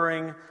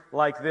laboring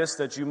like this,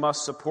 that you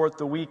must support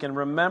the weak. And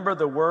remember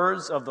the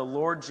words of the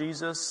Lord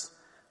Jesus,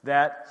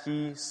 that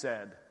he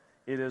said,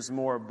 'It is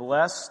more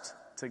blessed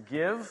to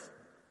give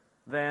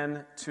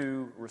than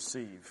to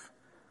receive.'"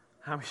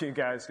 How many of you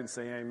guys can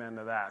say amen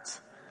to that?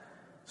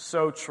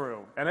 So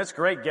true. And it's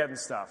great getting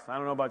stuff. I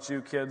don't know about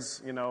you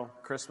kids,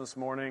 Christmas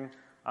morning,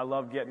 I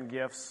love getting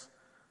gifts.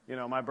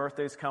 My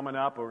birthday's coming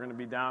up. We're going to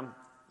be down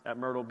at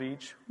Myrtle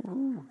Beach.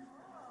 Woo.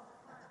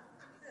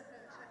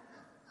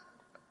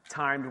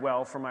 Timed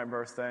well for my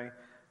birthday.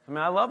 I mean,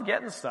 I love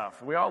getting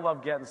stuff. We all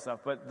love getting stuff.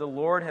 But the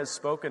Lord has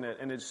spoken it,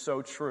 and it's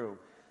so true.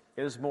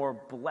 It is more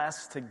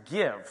blessed to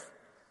give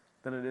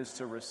than it is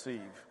to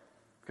receive.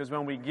 Because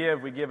when we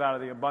give out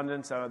of the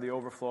abundance, out of the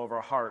overflow of our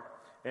heart.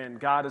 And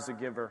God is a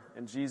giver,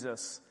 and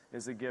Jesus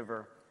is a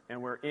giver.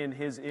 And we're in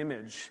his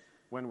image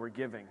when we're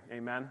giving.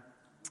 Amen?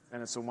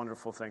 And it's a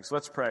wonderful thing. So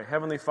let's pray.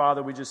 Heavenly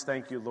Father, we just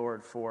thank you,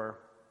 Lord, for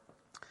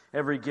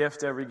every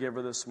gift, every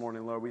giver this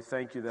morning, Lord. We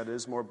thank you that it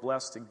is more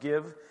blessed to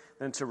give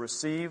than to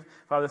receive.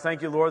 Father,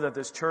 thank you, Lord, that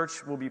this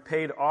church will be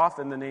paid off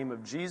in the name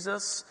of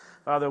Jesus.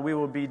 Father, we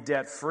will be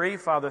debt-free.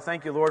 Father,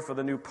 thank you, Lord, for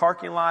the new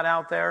parking lot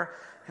out there.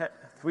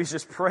 We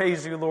just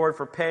praise you, Lord,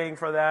 for paying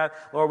for that.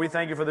 Lord, we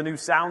thank you for the new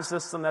sound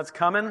system that's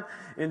coming.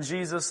 In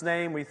Jesus'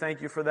 name, we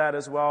thank you for that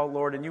as well,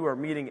 Lord. And you are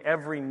meeting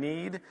every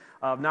need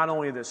of not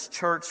only this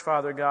church,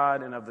 Father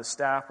God, and of the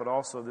staff, but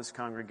also of this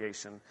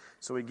congregation.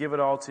 So we give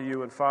it all to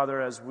you. And Father,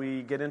 as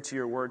we get into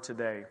your word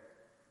today,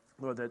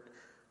 Lord, that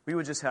we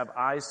would just have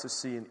eyes to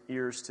see and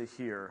ears to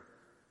hear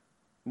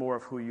more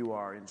of who you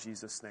are, in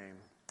Jesus' name.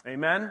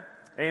 Amen?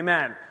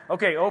 Amen.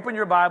 Okay, open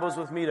your Bibles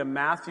with me to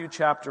Matthew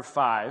chapter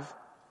 5.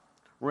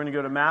 We're going to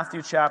go to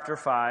Matthew chapter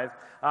 5.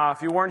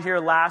 If you weren't here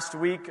last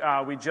week,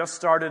 we just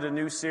started a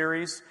new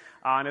series,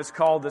 and it's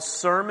called The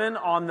Sermon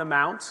on the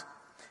Mount,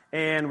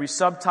 and we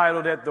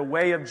subtitled it The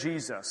Way of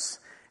Jesus.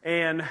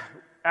 And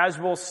as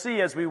we'll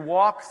see as we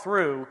walk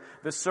through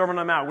the Sermon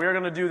on the Mount, we're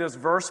going to do this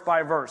verse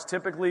by verse.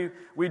 Typically,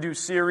 we do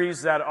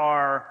series that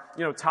are,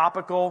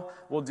 topical.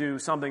 We'll do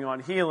something on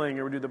healing,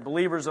 or we'll do the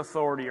believer's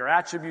authority, or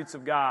attributes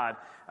of God.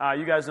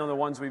 You guys know the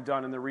ones we've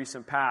done in the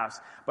recent past.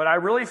 But I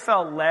really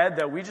felt led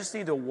that we just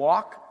need to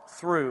walk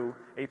through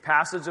a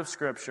passage of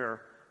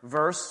Scripture,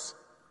 verse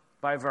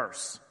by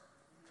verse.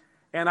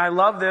 And I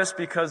love this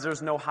because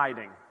there's no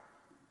hiding.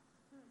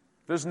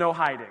 There's no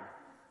hiding.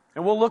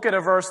 And we'll look at a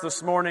verse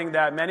this morning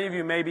that many of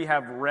you maybe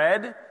have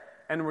read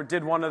and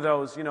did one of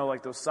those,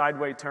 like those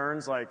sideways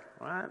turns, like,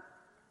 what?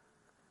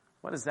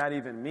 What does that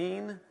even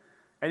mean?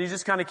 And you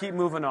just kind of keep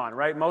moving on,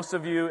 right? Most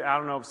of you, I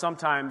don't know,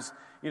 sometimes,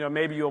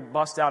 maybe you'll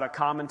bust out a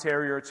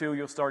commentary or two.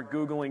 You'll start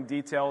Googling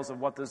details of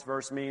what this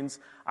verse means.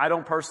 I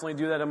don't personally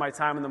do that in my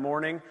time in the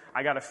morning.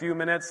 I got a few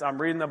minutes. I'm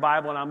reading the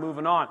Bible and I'm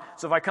moving on.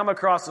 So if I come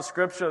across a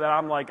scripture that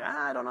I'm like,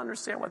 I don't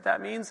understand what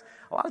that means,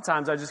 a lot of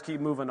times I just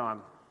keep moving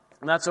on.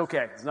 And that's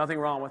okay. There's nothing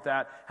wrong with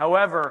that.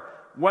 However,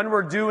 when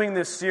we're doing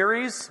this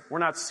series, we're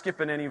not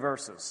skipping any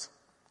verses.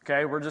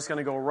 Okay, we're just going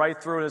to go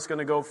right through it. It's going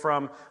to go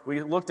from,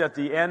 we looked at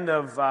the end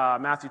of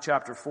Matthew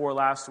chapter 4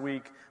 last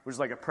week, which is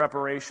like a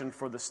preparation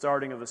for the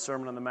starting of the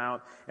Sermon on the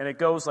Mount. And it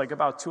goes like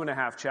about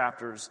 2.5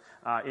 chapters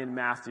in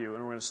Matthew.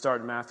 And we're going to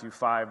start in Matthew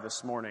 5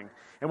 this morning.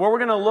 And what we're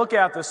going to look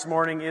at this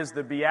morning is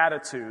the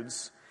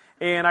Beatitudes.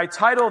 And I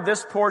titled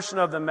this portion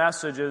of the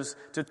message is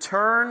To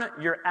Turn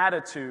Your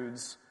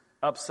Attitudes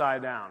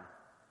Upside Down.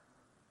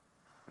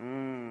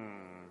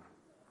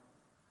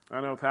 I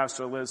know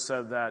Pastor Liz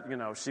said that,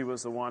 she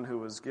was the one who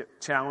was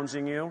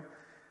challenging you.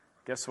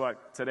 Guess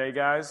what? Today,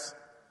 guys,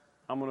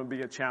 I'm going to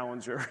be a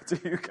challenger to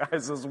you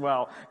guys as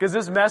well. Because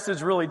this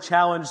message really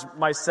challenged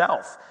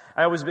myself.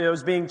 I was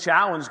being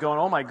challenged going,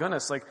 oh my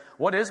goodness, like,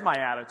 what is my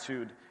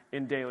attitude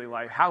in daily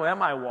life? How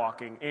am I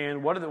walking?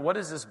 And what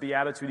does this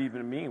beatitude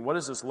even mean? What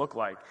does this look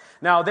like?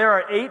 Now, there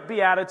are 8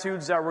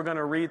 beatitudes that we're going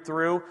to read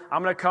through.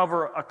 I'm going to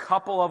cover a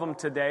couple of them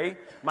today.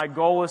 My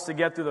goal is to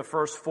get through the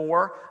first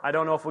 4. I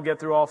don't know if we'll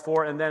get through all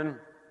 4. And then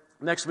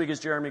next week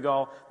is Jeremy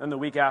Go. Then the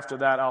week after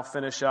that, I'll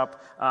finish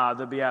up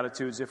the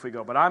beatitudes if we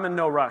go. But I'm in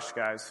no rush,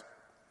 guys.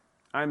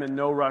 I'm in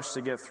no rush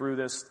to get through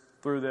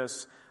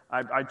this.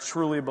 I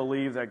truly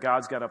believe that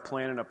God's got a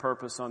plan and a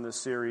purpose on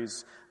this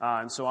series,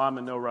 and so I'm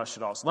in no rush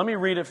at all. So let me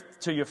read it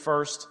to you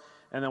first,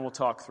 and then we'll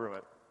talk through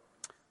it.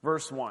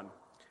 Verse 1.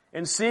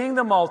 And seeing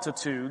the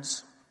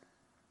multitudes,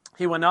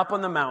 he went up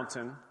on the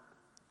mountain.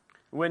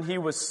 When he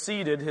was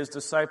seated, his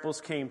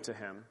disciples came to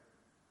him.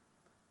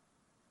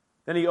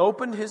 Then he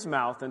opened his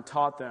mouth and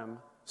taught them,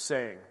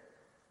 saying,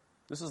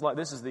 this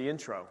is the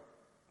intro.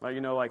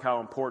 Like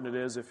how important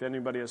it is if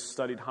anybody has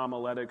studied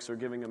homiletics or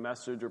giving a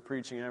message or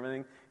preaching and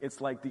everything.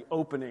 It's like the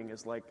opening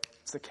is like,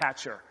 it's the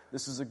catcher.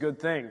 This is a good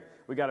thing.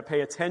 We got to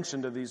pay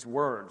attention to these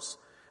words.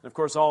 And of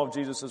course, all of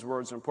Jesus'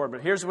 words are important.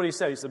 But here's what he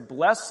said. He said,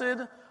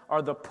 blessed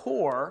are the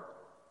poor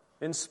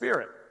in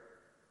spirit,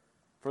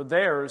 for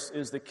theirs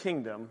is the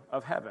kingdom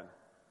of heaven.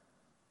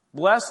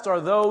 Blessed are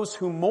those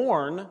who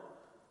mourn,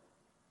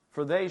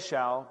 for they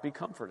shall be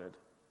comforted.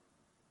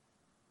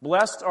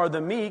 Blessed are the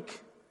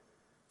meek,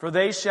 for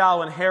they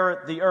shall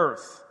inherit the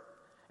earth.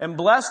 And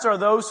blessed are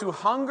those who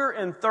hunger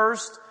and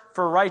thirst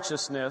for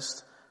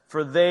righteousness,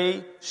 for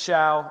they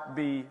shall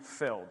be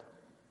filled.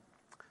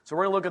 So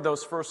we're going to look at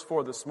those first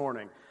 4 this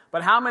morning.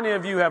 But how many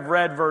of you have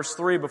read verse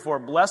 3 before?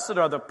 Blessed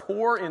are the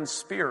poor in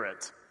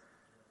spirit.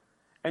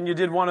 And you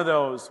did one of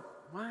those.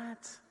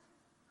 What?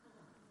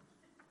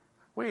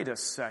 Wait a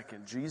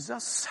second,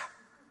 Jesus.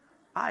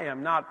 I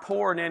am not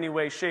poor in any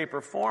way, shape,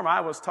 or form.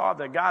 I was taught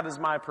that God is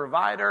my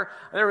provider.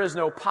 There is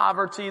no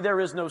poverty.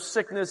 There is no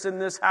sickness in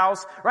this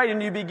house. Right?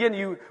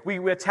 And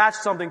we attach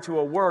something to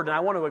a word, and I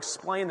want to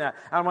explain that.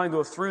 I want to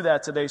go through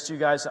that today so you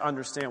guys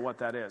understand what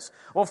that is.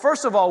 Well,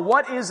 first of all,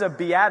 what is a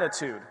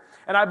beatitude?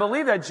 And I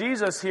believe that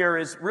Jesus here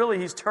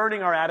he's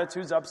turning our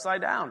attitudes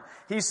upside down.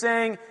 He's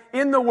saying,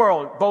 in the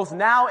world, both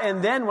now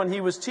and then when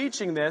he was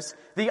teaching this,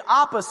 the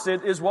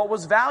opposite is what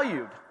was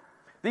valued.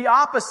 The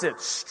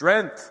opposite,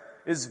 strength,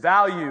 is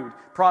valued.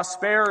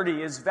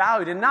 Prosperity is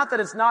valued. And not that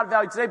it's not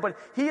valued today, but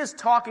he is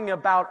talking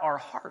about our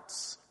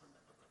hearts.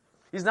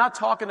 He's not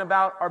talking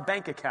about our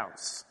bank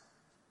accounts.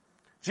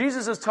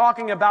 Jesus is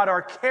talking about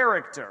our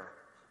character.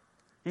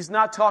 He's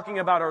not talking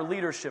about our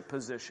leadership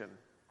position.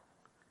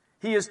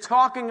 He is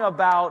talking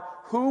about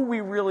who we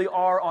really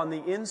are on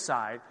the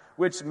inside,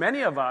 which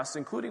many of us,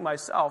 including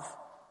myself,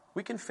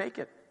 we can fake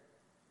it.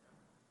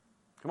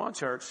 Come on,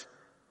 church.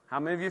 How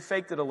many of you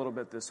faked it a little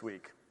bit this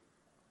week?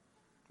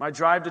 My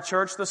drive to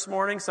church this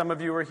morning, some of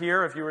you were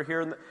here. If you were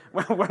here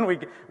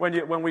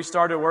when we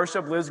started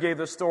worship, Liz gave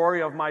the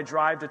story of my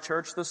drive to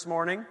church this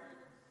morning.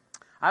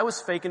 I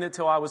was faking it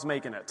till I was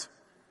making it.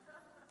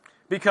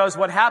 Because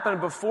what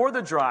happened before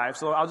the drive,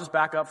 so I'll just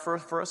back up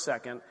for a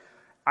second.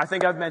 I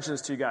think I've mentioned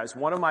this to you guys.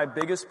 One of my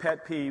biggest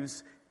pet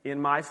peeves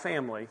in my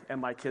family, and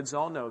my kids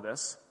all know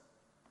this,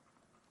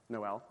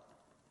 Noel,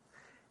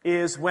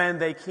 is when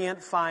they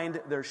can't find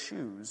their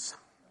shoes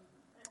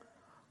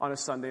on a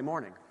Sunday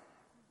morning.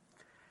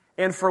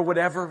 And for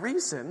whatever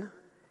reason,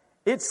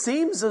 it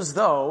seems as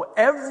though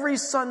every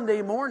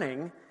Sunday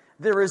morning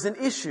there is an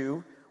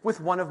issue with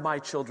one of my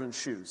children's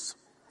shoes.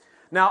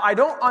 Now, I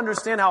don't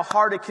understand how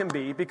hard it can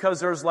be because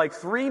there's like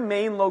 3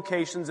 main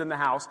locations in the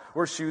house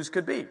where shoes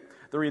could be.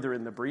 They're either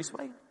in the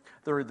breezeway,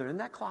 they're either in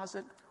that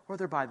closet, or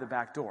they're by the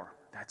back door.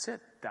 That's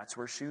it. That's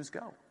where shoes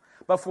go.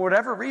 But for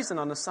whatever reason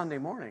on a Sunday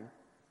morning,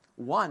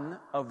 one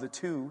of the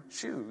 2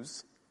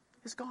 shoes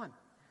is gone.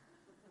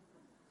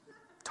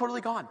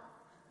 Totally gone.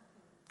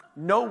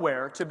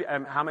 Nowhere to be,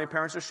 how many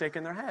parents are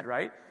shaking their head,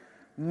 right?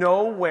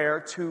 Nowhere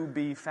to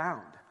be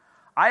found.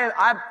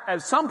 I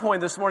at some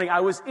point this morning,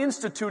 I was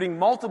instituting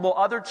multiple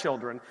other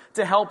children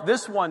to help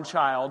this one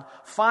child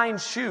find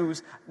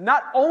shoes,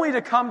 not only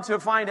to come to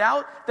find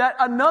out that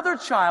another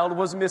child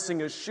was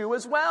missing a shoe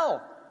as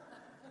well.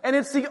 And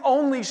it's the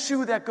only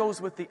shoe that goes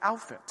with the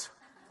outfit.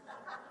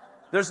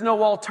 There's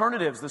no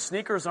alternatives. The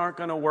sneakers aren't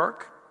going to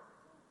work.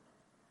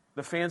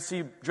 The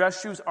fancy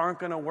dress shoes aren't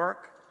going to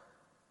work.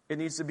 It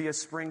needs to be a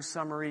spring,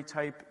 summery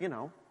type,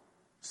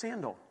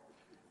 sandal.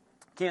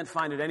 Can't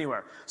find it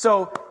anywhere.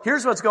 So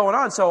here's what's going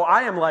on. So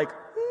I am like,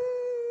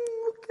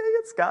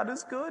 God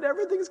is good.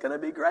 Everything's going to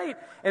be great.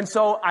 And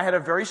so I had a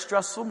very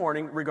stressful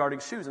morning regarding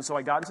shoes. And so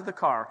I got into the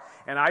car,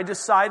 and I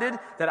decided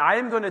that I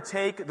am going to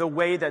take the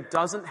way that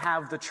doesn't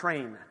have the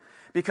train.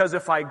 Because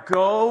if I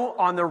go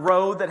on the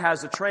road that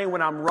has a train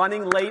when I'm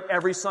running late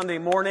every Sunday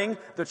morning,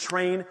 the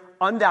train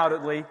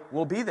undoubtedly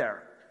will be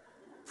there.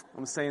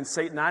 I'm saying,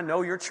 Satan, I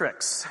know your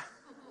tricks.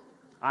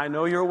 I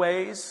know your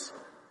ways,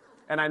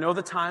 and I know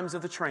the times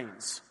of the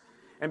trains.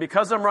 And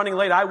because I'm running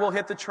late, I will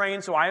hit the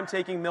train, so I am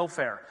taking Mill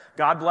Fair.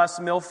 God bless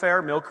Mill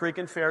Fair, Mill Creek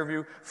and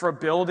Fairview, for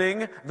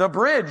building the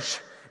bridge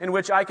in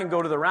which I can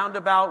go to the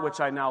roundabout, which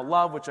I now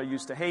love, which I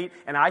used to hate,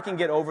 and I can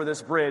get over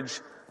this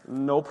bridge,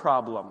 no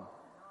problem.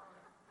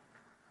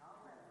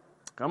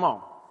 Come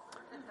on.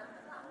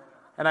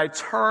 And I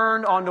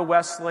turned onto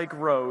Westlake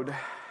Road,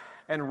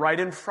 and right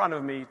in front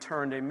of me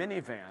turned a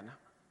minivan.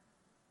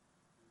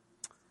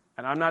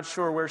 And I'm not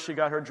sure where she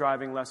got her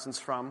driving lessons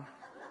from.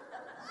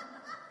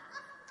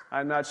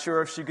 I'm not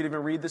sure if she could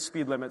even read the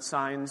speed limit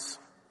signs,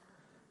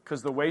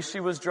 because the way she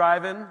was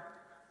driving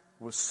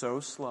was so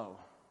slow.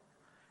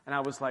 And I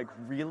was like,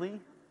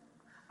 really?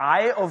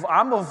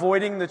 I'm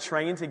avoiding the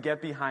train to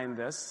get behind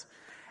this.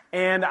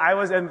 And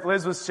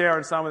Liz was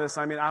sharing some of this.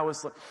 I mean, I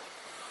was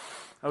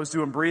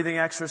doing breathing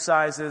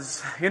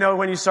exercises. You know,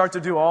 when you start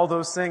to do all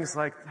those things,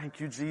 like,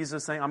 thank you,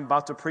 Jesus, I'm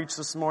about to preach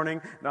this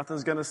morning.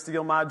 Nothing's going to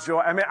steal my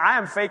joy. I mean, I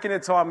am faking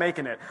it till I'm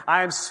making it.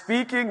 I am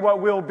speaking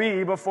what will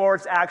be before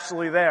it's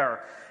actually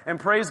there. And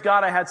praise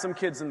God, I had some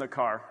kids in the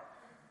car.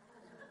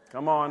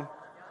 Come on.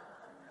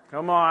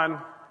 Come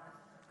on.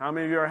 How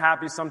many of you are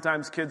happy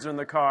sometimes kids are in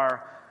the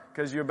car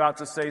because you're about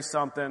to say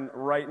something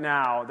right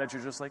now that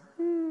you're just like,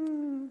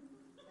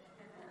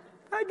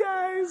 hi,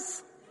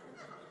 guys.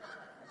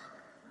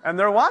 And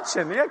they're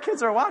watching. Yeah,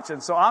 kids are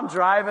watching. So I'm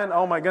driving.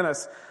 Oh, my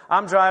goodness.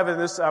 I'm driving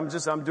this.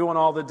 I'm doing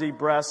all the deep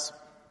breaths.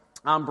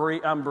 I'm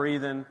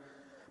breathing.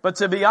 But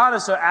to be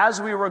honest, so as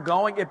we were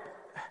going,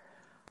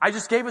 I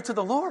just gave it to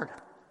the Lord.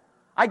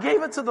 I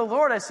gave it to the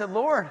Lord. I said,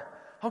 Lord,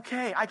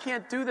 okay, I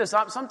can't do this.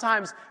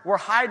 Sometimes we're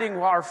hiding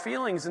our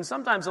feelings, and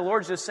sometimes the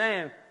Lord's just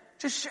saying,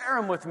 just share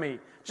them with me.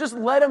 Just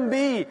let them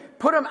be.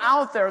 Put them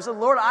out there. I said,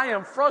 Lord, I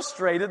am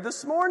frustrated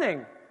this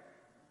morning.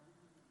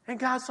 And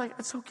God's like,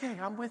 it's okay.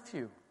 I'm with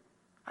you.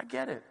 I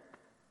get it.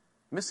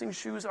 Missing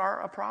shoes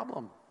are a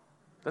problem.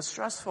 That's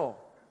stressful.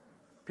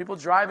 People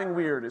driving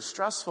weird is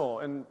stressful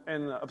and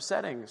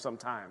upsetting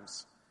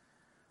sometimes.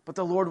 But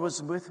the Lord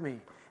was with me.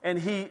 And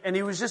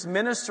he was just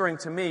ministering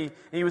to me. And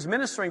he was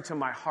ministering to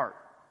my heart.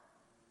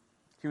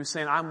 He was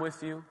saying, I'm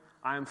with you.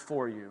 I am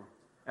for you.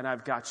 And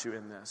I've got you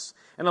in this.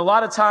 And a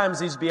lot of times,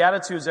 these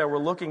Beatitudes that we're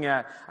looking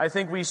at, I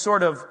think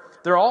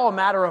they're all a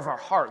matter of our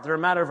heart. They're a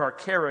matter of our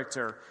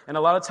character. And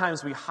a lot of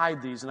times we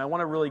hide these. And I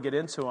want to really get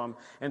into them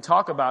and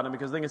talk about them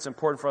because I think it's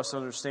important for us to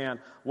understand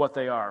what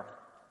they are.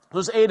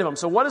 There's 8 of them.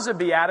 So what is a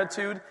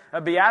beatitude?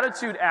 A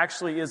beatitude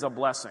actually is a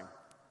blessing.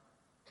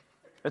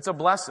 It's a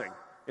blessing.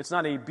 It's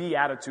not a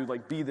beatitude,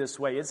 like be this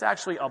way. It's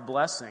actually a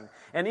blessing.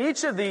 And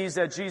each of these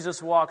that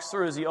Jesus walks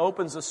through as he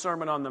opens the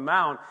Sermon on the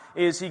Mount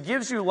is he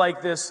gives you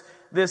like this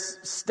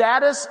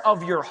status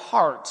of your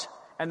heart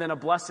and then a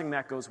blessing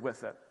that goes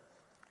with it.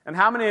 And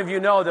how many of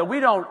you know that we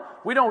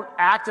don't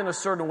act in a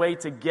certain way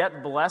to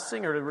get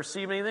blessing or to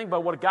receive anything,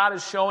 but what God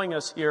is showing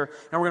us here,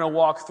 and we're going to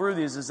walk through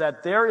these, is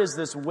that there is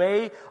this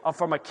way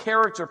from a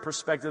character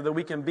perspective that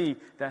we can be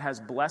that has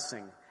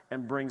blessing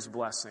and brings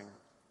blessing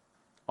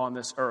on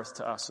this earth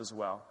to us as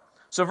well.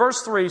 So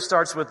verse 3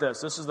 starts with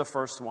this. This is the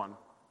first one.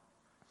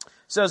 It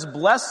says,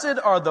 blessed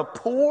are the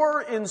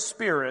poor in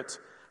spirit,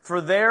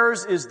 for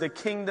theirs is the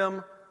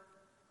kingdom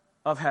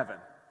of heaven.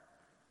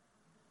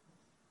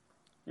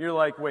 You're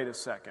like, wait a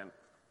second.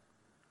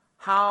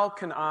 How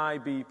can I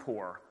be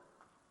poor?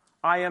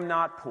 I am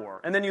not poor.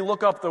 And then you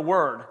look up the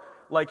word,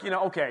 like,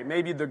 okay,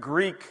 maybe the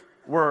Greek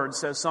word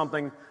says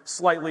something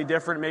slightly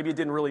different. Maybe it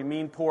didn't really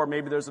mean poor.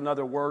 Maybe there's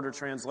another word or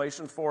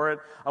translation for it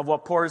of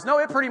what poor is. No,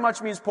 it pretty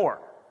much means poor.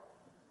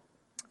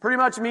 Pretty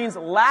much means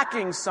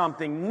lacking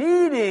something,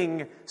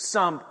 needing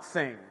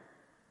something.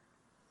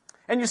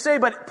 And you say,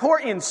 but poor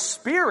in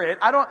spirit?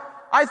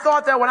 I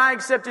thought that when I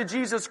accepted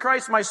Jesus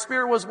Christ, my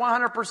spirit was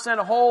 100%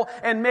 whole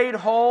and made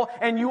whole,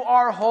 and you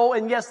are whole,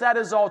 and yes, that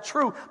is all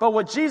true. But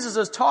what Jesus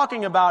is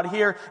talking about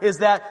here is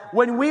that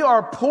when we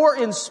are poor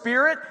in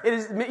spirit,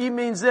 it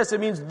means this. It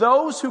means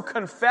those who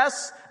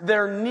confess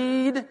their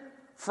need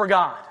for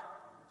God.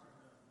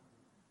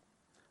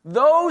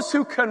 Those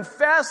who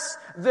confess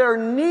their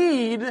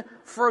need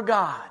for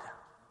God.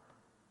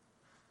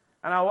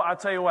 And I'll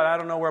tell you what, I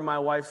don't know where my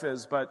wife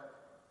is, but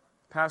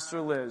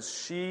Pastor Liz,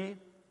 she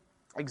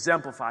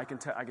exemplified,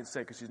 I can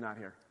say because she's not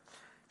here.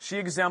 She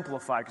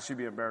exemplified, because she'd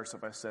be embarrassed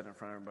if I said it in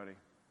front of everybody,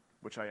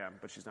 which I am,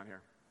 but she's not here.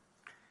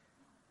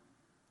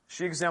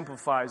 She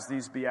exemplifies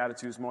these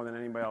Beatitudes more than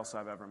anybody else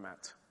I've ever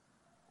met.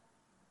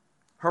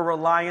 Her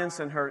reliance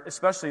and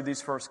especially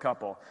these first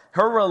couple,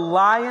 her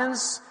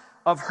reliance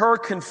of her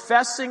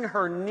confessing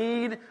her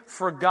need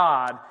for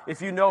God,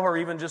 if you know her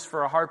even just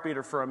for a heartbeat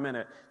or for a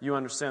minute, you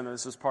understand that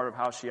this is part of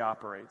how she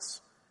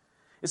operates.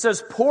 It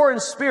says, poor in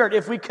spirit.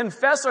 If we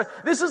confess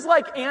this is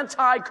like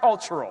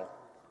anti-cultural.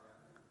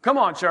 Come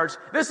on, church.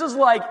 This is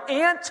like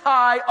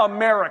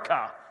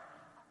anti-America.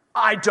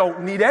 I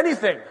don't need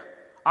anything.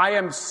 I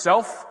am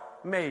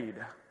self-made.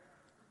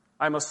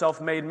 I'm a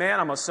self-made man.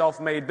 I'm a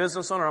self-made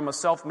business owner. I'm a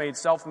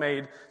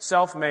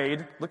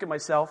self-made. Look at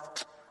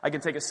myself. I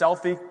can take a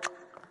selfie.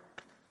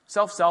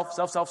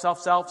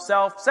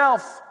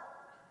 Self.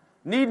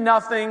 Need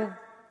nothing.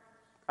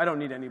 I don't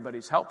need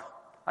anybody's help.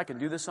 I can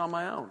do this on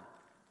my own.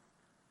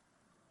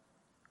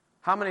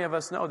 How many of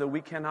us know that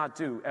we cannot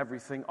do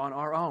everything on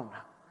our own?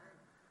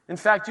 In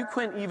fact, you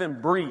couldn't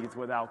even breathe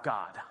without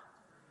God.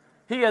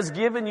 He has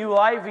given you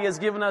life. He has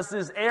given us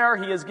this air.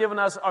 He has given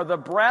us the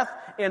breath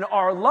in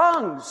our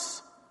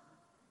lungs.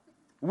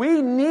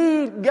 We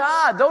need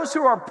God. Those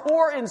who are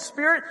poor in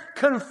spirit,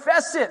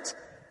 confess it.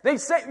 They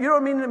say, you know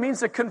what I mean? It means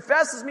to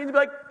confess. It means to be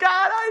like,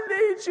 God, I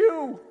need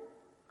you.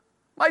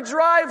 My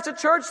drive to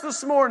church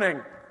this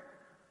morning.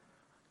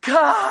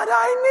 God,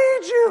 I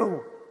need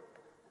you.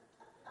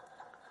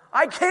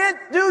 I can't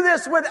do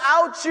this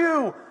without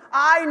you.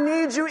 I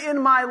need you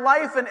in my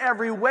life in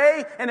every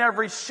way, in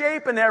every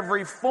shape, in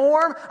every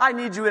form. I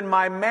need you in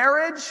my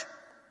marriage.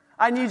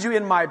 I need you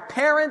in my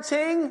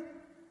parenting.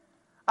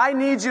 I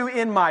need you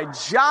in my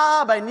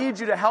job. I need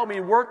you to help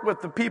me work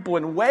with the people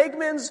in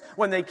Wegmans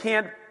when they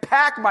can't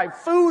pack my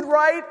food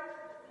right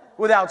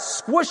without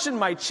squishing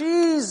my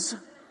cheese.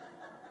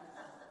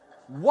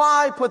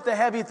 Why put the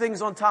heavy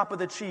things on top of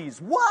the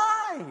cheese?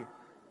 Why?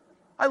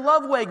 I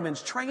love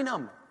Wegmans. Train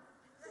them.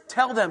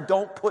 Tell them,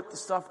 don't put the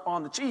stuff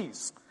on the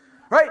cheese.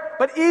 Right?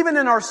 But even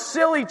in our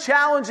silly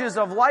challenges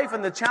of life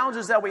and the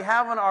challenges that we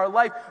have in our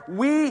life,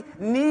 we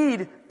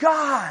need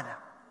God.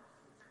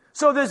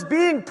 So this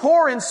being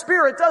poor in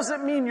spirit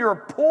doesn't mean you're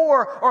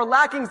poor or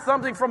lacking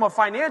something from a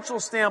financial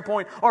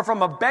standpoint or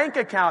from a bank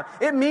account.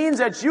 It means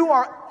that you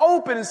are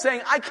open and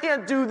saying, I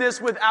can't do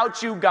this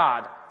without you,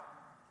 God.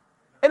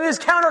 And it is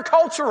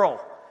countercultural.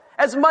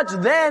 As much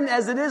then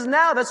as it is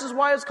now. This is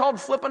why it's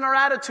called flipping our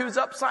attitudes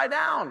upside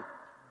down.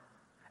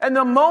 And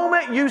the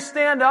moment you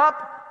stand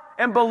up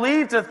and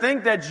believe to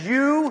think that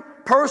you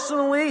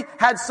personally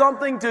had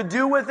something to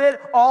do with it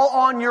all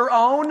on your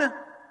own,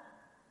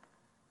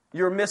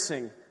 you're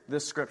missing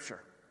this scripture.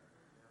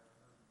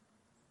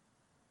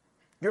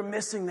 You're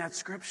missing that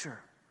scripture.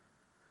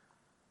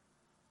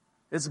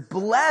 It's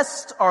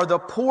blessed are the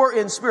poor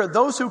in spirit,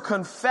 those who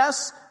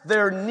confess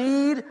their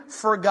need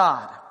for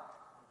God.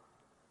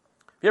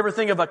 You ever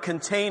think of a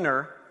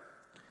container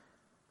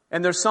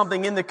and there's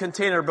something in the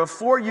container?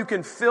 Before you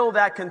can fill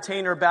that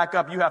container back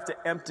up, you have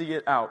to empty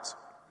it out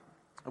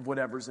of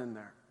whatever's in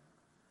there.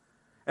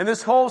 And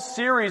this whole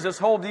series,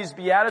 these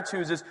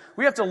Beatitudes, is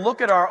we have to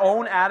look at our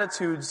own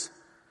attitudes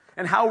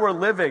and how we're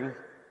living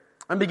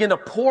and begin to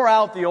pour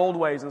out the old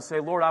ways and say,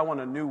 Lord, I want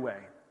a new way.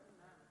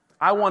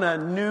 I want a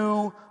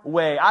new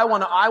way. I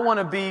want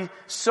to be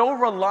so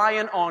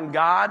reliant on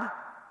God.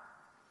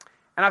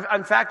 And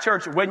in fact,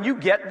 church, when you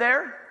get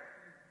there,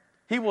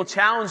 He will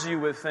challenge you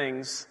with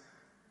things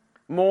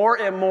more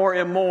and more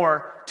and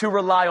more to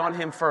rely on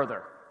Him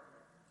further.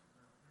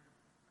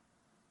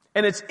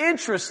 And it's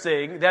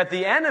interesting that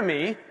the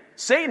enemy,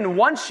 Satan,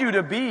 wants you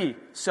to be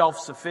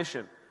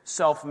self-sufficient,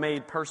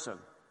 self-made person.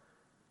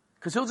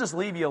 Because he'll just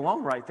leave you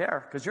alone right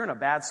there, because you're in a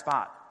bad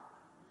spot.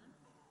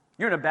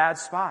 You're in a bad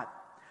spot.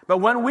 But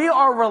when we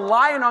are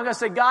relying on God,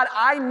 say, God,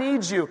 I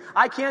need you.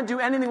 I can't do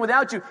anything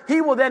without you.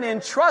 He will then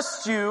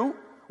entrust you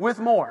with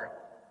more.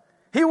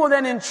 He will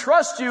then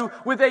entrust you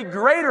with a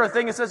greater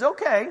thing and says,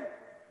 okay,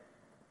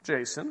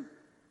 Jason,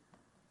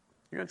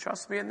 you're going to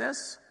trust me in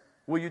this?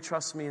 Will you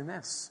trust me in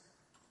this?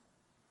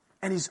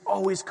 And He's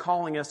always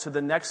calling us to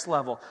the next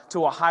level,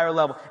 to a higher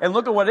level. And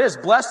look at what it is.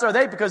 Blessed are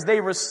they because they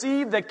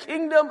receive the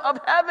kingdom of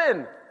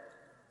heaven.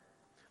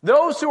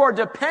 Those who are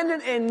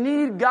dependent and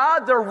need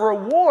God, their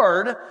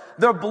reward,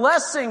 their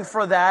blessing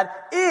for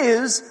that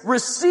is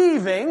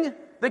receiving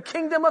the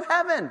kingdom of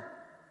heaven,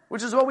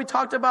 which is what we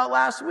talked about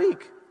last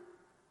week.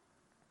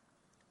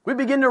 We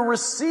begin to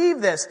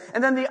receive this.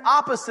 And then the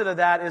opposite of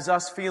that is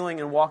us feeling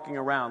and walking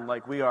around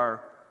like we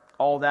are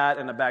all that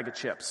and a bag of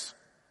chips.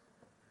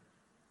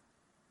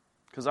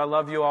 Because I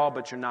love you all,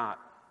 but you're not.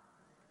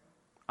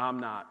 I'm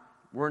not.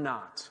 We're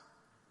not.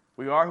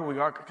 We are who we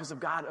are because of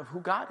God, of who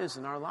God is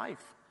in our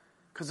life.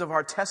 Because of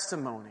our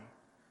testimony.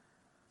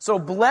 So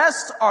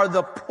blessed are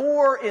the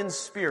poor in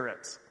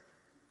spirit.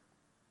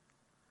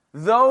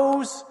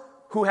 Those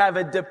who have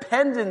a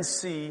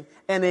dependency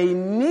and a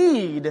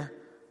need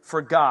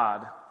for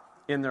God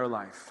in their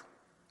life.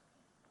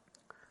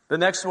 The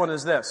next one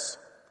is this.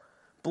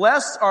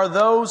 Blessed are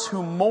those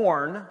who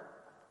mourn,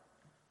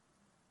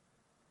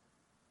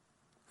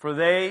 for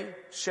they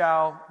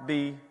shall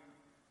be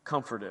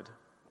comforted.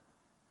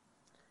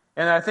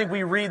 And I think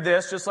we read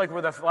this, just like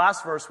with the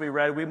last verse we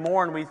read, we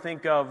mourn, we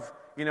think of,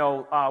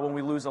 when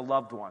we lose a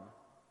loved one.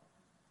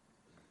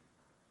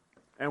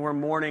 And we're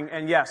mourning,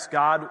 and yes,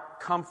 God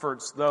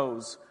comforts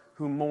those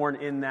who mourn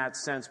in that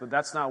sense, but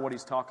that's not what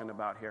He's talking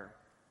about here.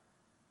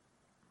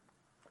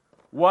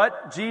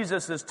 What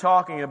Jesus is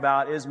talking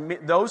about is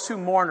those who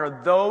mourn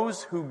are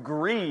those who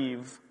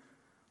grieve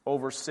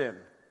over sin.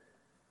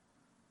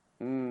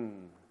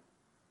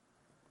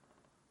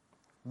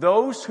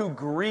 Those who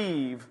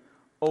grieve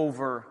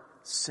over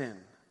sin.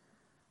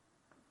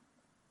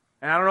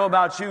 And I don't know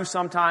about you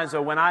sometimes,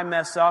 but when I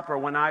mess up or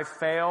when I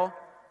fail,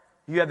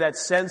 you have that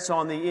sense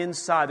on the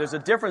inside. There's a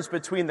difference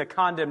between the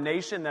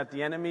condemnation that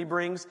the enemy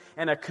brings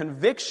and a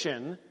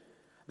conviction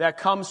that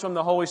comes from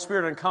the Holy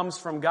Spirit and comes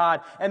from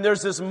God. And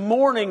there's this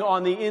mourning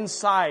on the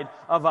inside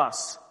of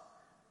us.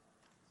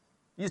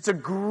 It's a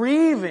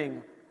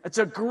grieving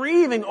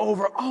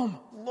over, oh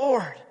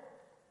Lord,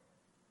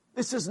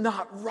 this is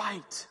not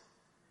right.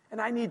 And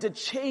I need to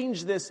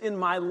change this in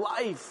my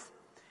life.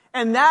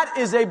 And that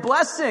is a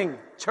blessing,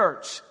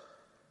 church.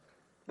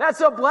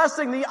 That's a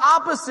blessing. The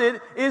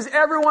opposite is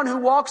everyone who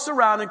walks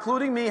around,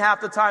 including me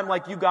half the time,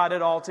 like you got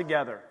it all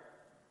together.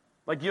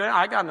 Like,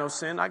 I got no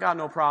sin. I got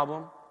no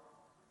problem.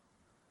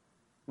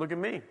 Look at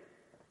me.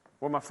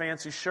 Wore my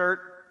fancy shirt.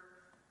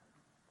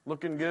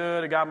 Looking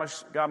good. I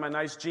got my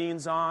nice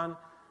jeans on.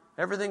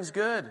 Everything's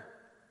good.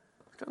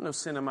 I've got no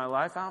sin in my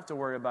life. I don't have to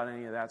worry about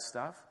any of that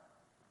stuff.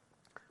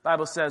 The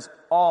Bible says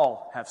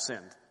all have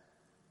sinned.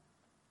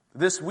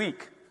 This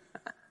week,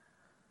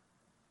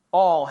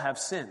 all have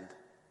sinned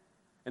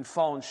and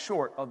fallen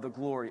short of the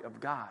glory of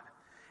God.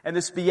 And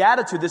this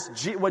beatitude,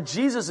 what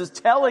Jesus is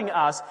telling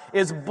us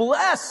is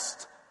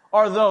blessed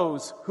are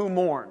those who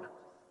mourn.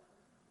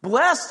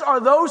 Blessed are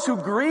those who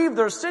grieve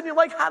their sin. You're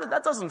like,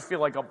 that doesn't feel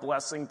like a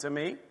blessing to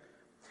me.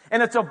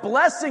 And it's a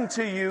blessing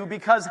to you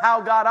because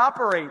how God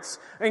operates.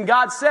 And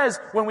God says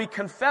when we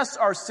confess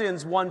our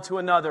sins one to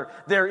another,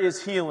 there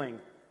is healing.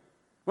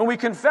 When we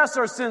confess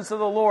our sins to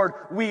the Lord,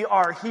 we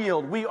are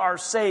healed. We are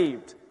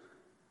saved.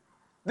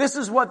 This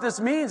is what this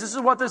means. This is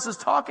what this is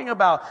talking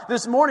about.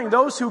 This morning,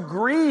 those who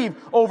grieve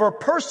over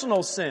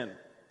personal sin.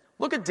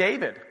 Look at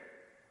David.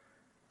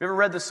 You ever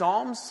read the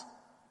Psalms?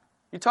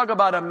 You talk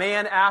about a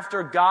man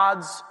after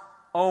God's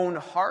own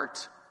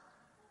heart.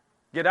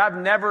 Yet I've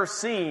never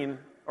seen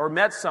or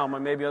met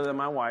someone, maybe other than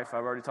my wife,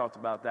 I've already talked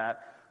about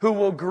that, who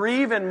will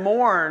grieve and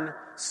mourn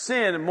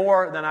sin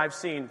more than I've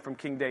seen from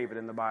King David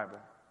in the Bible.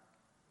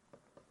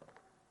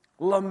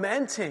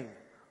 Lamenting,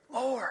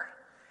 Lord.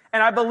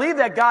 And I believe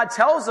that God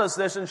tells us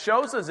this and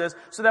shows us this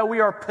so that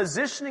we are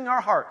positioning our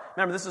heart.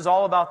 Remember, this is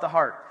all about the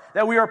heart.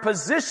 That we are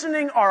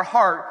positioning our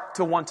heart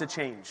to want to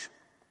change.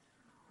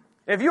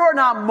 If you are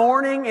not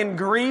mourning and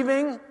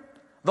grieving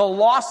the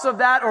loss of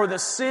that or the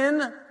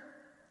sin,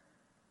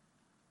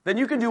 then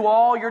you can do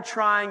all your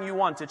trying you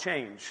want to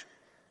change.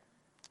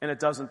 And it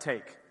doesn't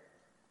take.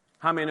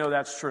 How many know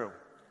that's true?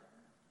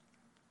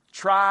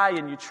 Try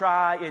and you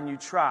try and you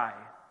try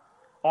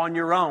on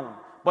your own.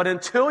 But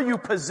until you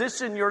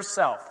position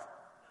yourself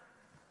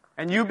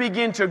and you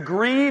begin to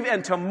grieve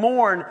and to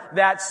mourn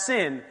that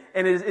sin,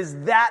 and it is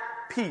that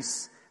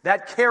peace,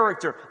 that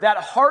character, that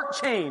heart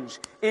change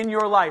in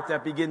your life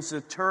that begins to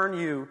turn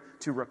you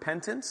to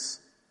repentance,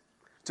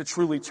 to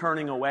truly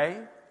turning away,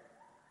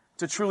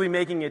 to truly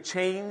making a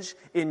change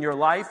in your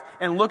life.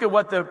 And look at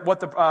what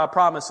the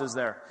promise is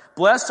there.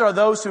 Blessed are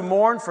those who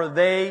mourn, for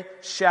they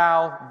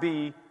shall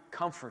be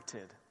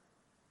comforted.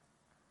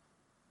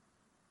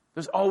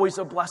 There's always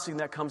a blessing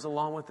that comes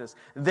along with this.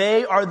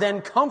 They are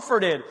then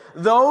comforted.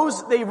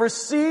 They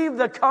receive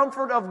the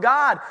comfort of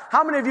God.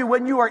 How many of you,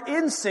 when you are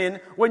in sin,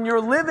 when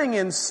you're living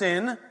in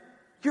sin,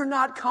 you're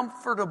not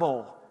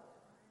comfortable?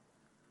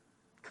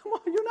 Come on,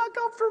 you're not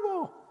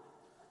comfortable.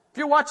 If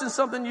you're watching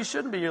something you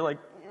shouldn't be, you're like,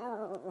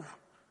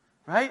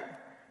 right?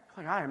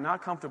 Like, I am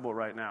not comfortable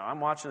right now. I'm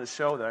watching a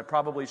show that I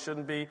probably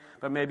shouldn't be,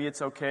 but maybe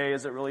it's okay.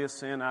 Is it really a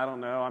sin? I don't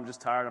know. I'm just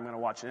tired. I'm going to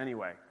watch it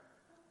anyway.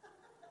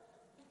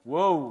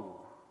 Whoa.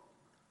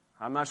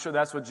 I'm not sure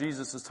that's what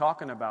Jesus is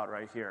talking about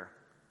right here.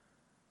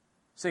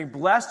 Saying,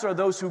 blessed are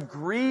those who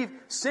grieve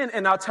sin.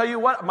 And I'll tell you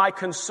what, my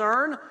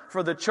concern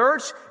for the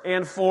church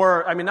and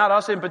not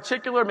us in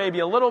particular,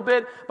 maybe a little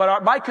bit,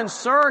 but my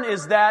concern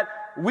is that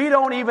we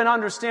don't even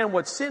understand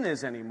what sin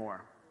is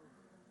anymore.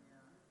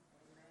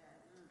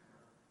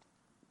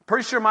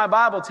 Pretty sure my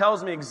Bible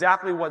tells me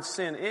exactly what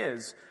sin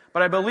is,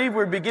 but I believe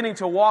we're beginning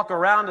to walk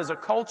around as a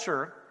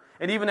culture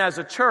and even as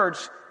a church,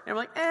 and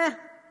we're like,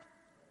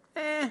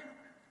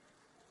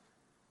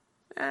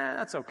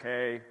 that's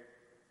okay.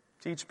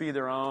 To each be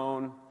their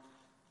own.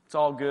 It's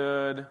all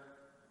good.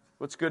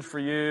 What's good for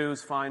you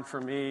is fine for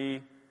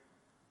me.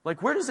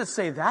 Like, where does it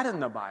say that in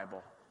the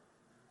Bible?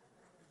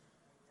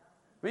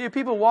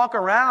 People walk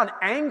around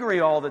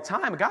angry all the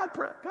time.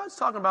 God's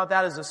talking about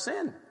that as a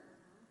sin.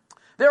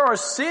 There are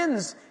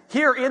sins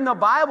here in the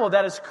Bible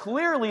that is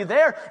clearly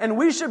there, and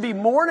we should be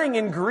mourning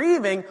and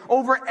grieving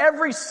over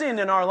every sin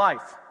in our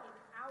life.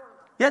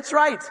 That's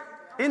right.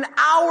 In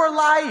our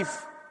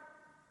life.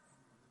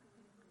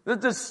 The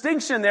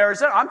distinction there is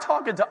that I'm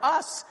talking to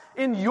us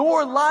in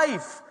your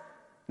life,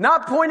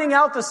 not pointing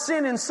out the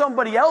sin in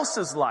somebody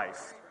else's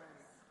life.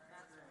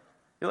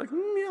 You're like,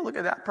 yeah, look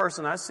at that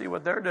person. I see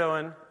what they're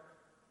doing.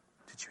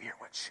 Did you hear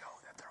what show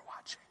that they're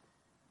watching?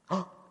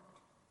 Oh,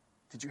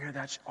 did you hear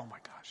that? Oh my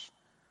gosh.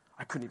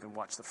 I couldn't even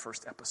watch the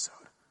first episode.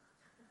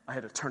 I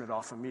had to turn it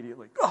off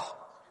immediately. Oh,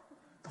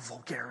 the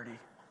vulgarity,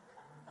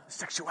 the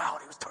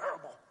sexuality was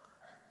terrible.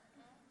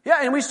 Yeah,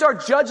 and we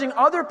start judging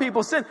other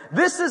people's sin.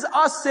 This is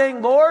us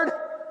saying, Lord,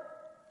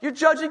 you're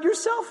judging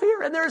yourself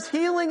here. And there's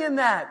healing in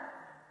that.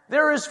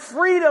 There is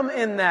freedom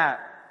in that.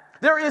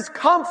 There is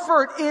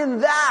comfort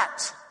in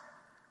that.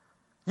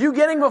 You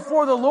getting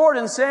before the Lord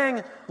and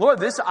saying, Lord,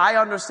 this I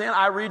understand.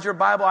 I read your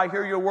Bible. I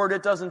hear your word.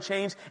 It doesn't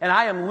change. And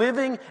I am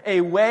living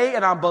a way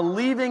and I'm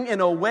believing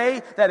in a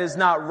way that is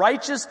not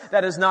righteous,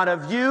 that is not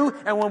of you.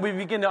 And when we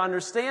begin to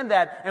understand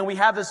that and we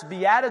have this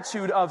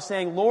beatitude of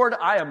saying, Lord,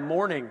 I am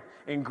mourning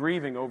and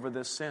grieving over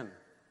this sin.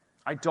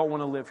 I don't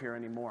want to live here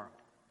anymore.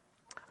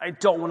 I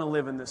don't want to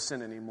live in this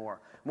sin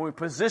anymore. When we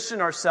position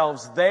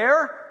ourselves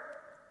there,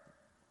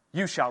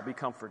 you shall be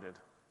comforted.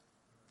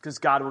 Because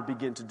God will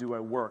begin to do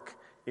a work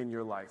in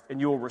your life.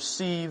 And you will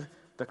receive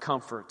the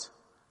comfort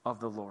of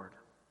the Lord.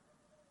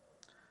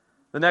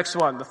 The next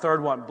one, the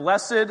third one.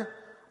 Blessed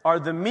are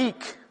the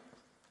meek,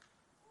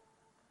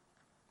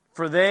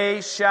 for they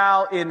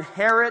shall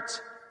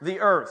inherit the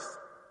earth.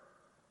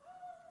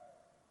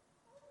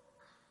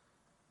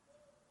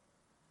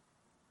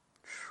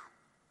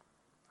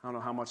 I don't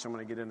know how much I'm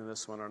going to get into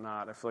this one or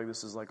not. I feel like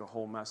this is like a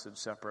whole message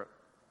separate.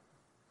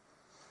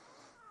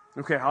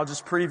 Okay, I'll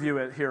just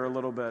preview it here a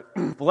little bit.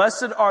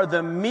 Blessed are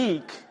the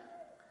meek,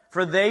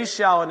 for they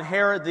shall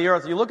inherit the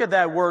earth. You look at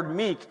that word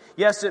meek.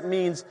 Yes, it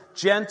means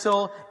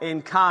gentle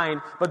and kind,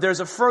 but there's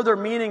a further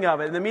meaning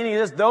of it. And the meaning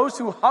is those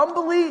who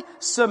humbly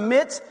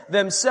submit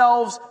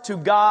themselves to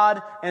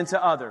God and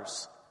to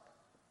others.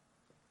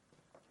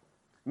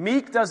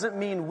 Meek doesn't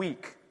mean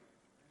weak.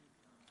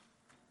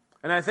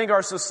 And I think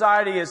our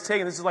society has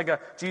taken, this is like a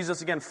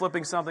Jesus again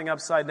flipping something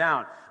upside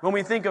down. When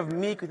we think of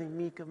meek, we think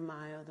meek of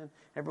mild, and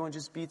everyone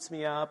just beats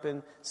me up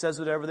and says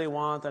whatever they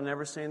want, I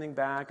never say anything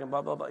back, and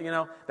blah, blah, blah. You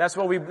know, that's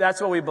what we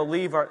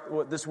believe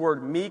what this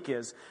word meek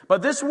is.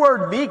 But this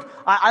word meek,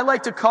 I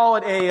like to call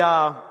it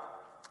I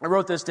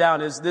wrote this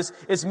down,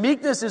 it's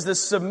meekness is the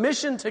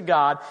submission to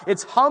God.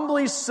 It's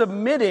humbly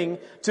submitting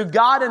to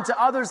God and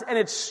to others, and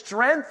it's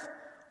strength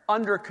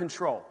under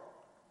control.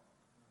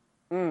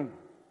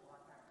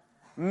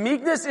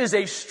 Meekness is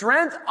a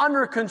strength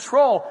under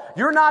control.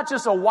 You're not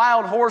just a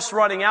wild horse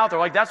running out there.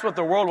 Like that's what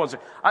the world wants.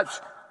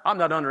 I'm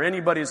not under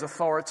anybody's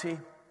authority.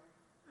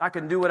 I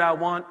can do what I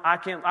want. I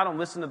don't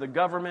listen to the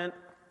government.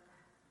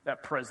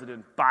 That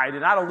President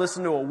Biden. I don't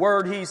listen to a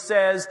word he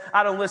says.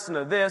 I don't listen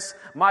to this.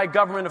 My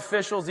government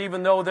officials,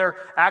 even though they're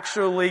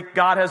actually,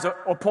 God has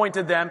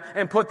appointed them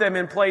and put them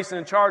in place and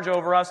in charge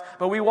over us,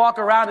 but we walk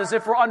around as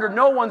if we're under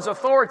no one's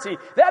authority.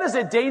 That is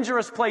a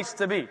dangerous place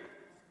to be.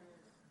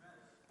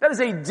 That is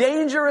a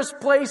dangerous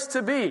place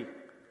to be.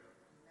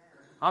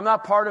 I'm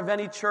not part of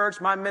any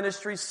church. My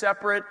ministry's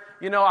separate.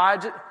 You know,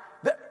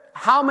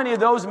 how many of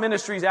those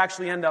ministries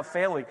actually end up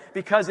failing?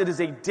 Because it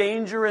is a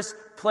dangerous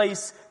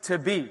place to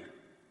be.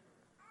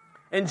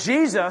 And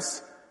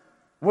Jesus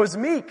was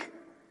meek,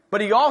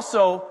 but he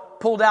also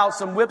pulled out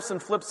some whips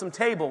and flipped some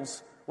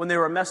tables when they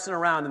were messing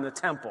around in the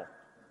temple.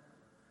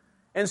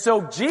 And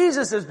so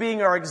Jesus, as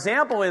being our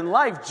example in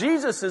life,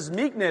 Jesus'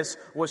 meekness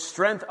was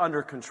strength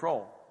under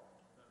control.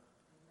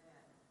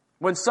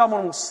 When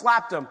someone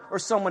slapped him or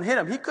someone hit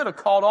him, he could have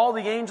called all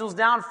the angels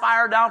down,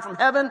 fire down from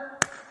heaven,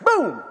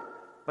 boom!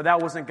 But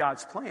that wasn't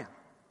God's plan.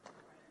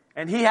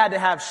 And he had to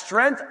have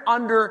strength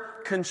under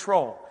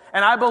control.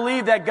 And I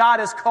believe that God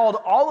has called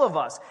all of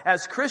us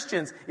as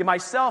Christians,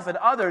 myself and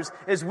others,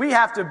 is we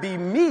have to be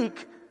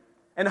meek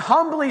and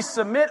humbly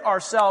submit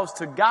ourselves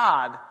to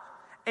God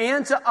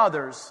and to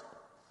others.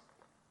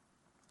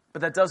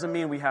 But that doesn't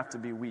mean we have to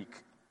be weak,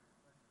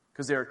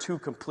 because they are two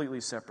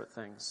completely separate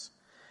things.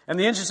 And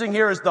the interesting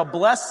here is the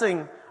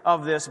blessing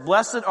of this.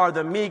 Blessed are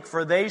the meek,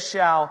 for they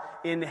shall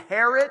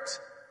inherit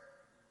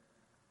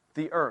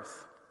the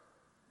earth.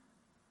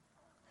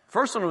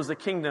 First one was the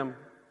kingdom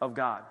of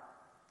God.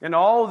 And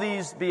all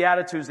these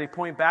Beatitudes, they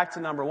point back to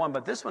number one.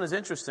 But this one is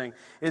interesting,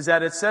 is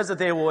that it says that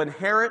they will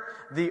inherit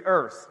the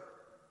earth.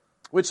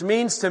 Which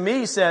means to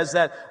me, says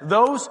that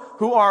those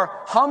who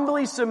are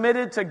humbly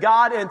submitted to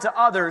God and to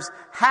others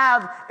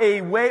have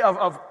a way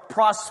of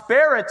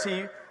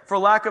prosperity, for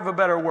lack of a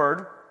better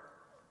word,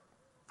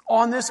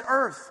 on this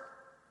earth.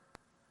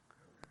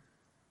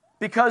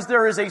 Because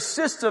there is a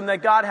system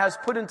that God has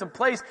put into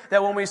place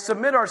that when we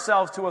submit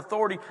ourselves to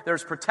authority,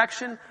 there's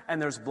protection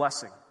and there's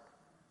blessing.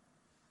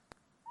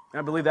 And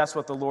I believe that's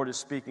what the Lord is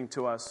speaking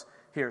to us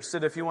here.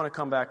 Sid, if you want to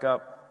come back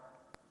up.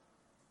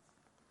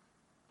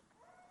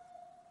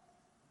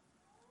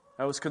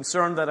 I was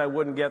concerned that I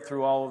wouldn't get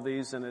through all of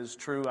these, and it is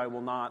true, I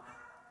will not.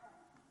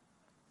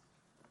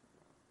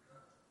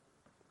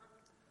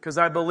 Because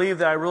I believe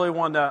that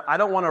I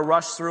don't want to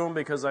rush through them,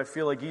 because I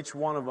feel like each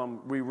one of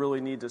them we really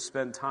need to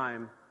spend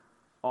time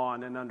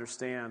on and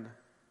understand.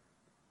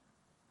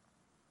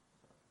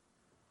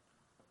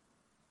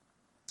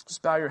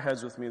 Just bow your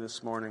heads with me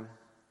this morning.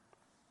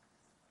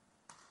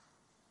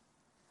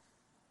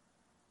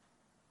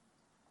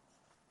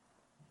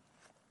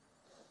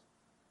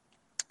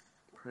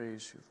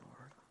 Praise you,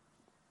 Lord.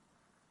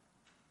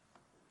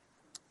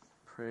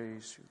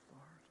 Praise you,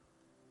 Lord.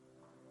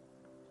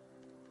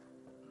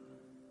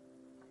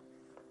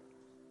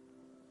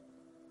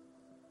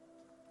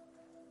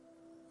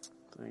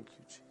 Thank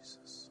you,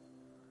 Jesus.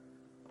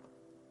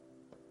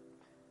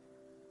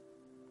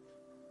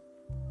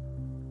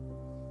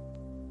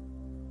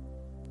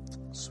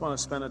 Just want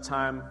to spend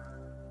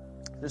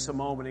just a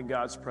moment in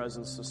God's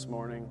presence this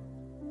morning.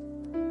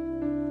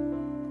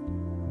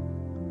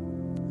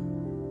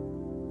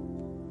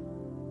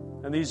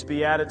 And these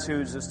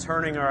Beatitudes is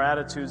turning our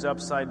attitudes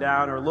upside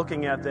down or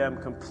looking at them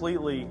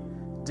completely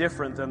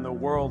different than the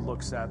world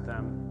looks at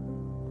them.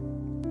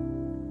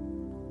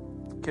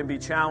 It can be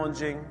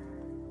challenging.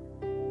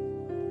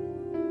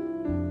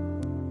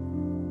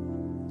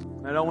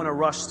 I don't want to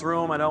rush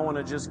through them. I don't want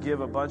to just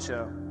give a bunch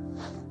of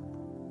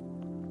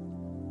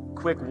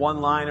quick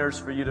one-liners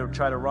for you to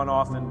try to run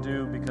off and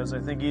do, because I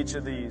think each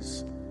of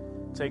these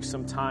takes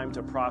some time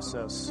to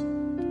process.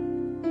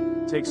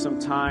 Takes some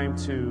time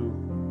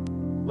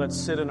to let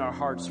sit in our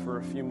hearts for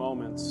a few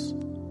moments.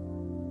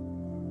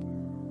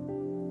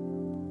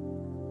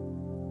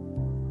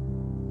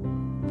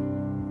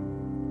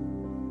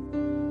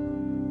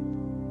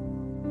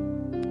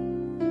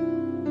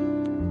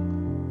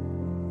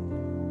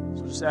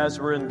 So just as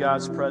we're in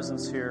God's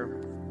presence here,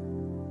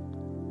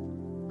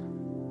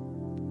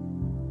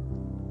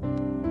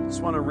 I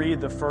just want to read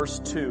the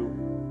first two.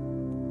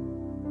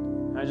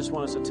 I just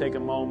want us to take a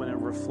moment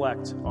and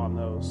reflect on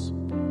those.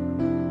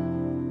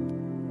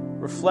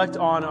 Reflect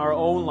on our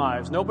own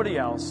lives, nobody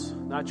else,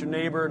 not your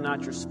neighbor,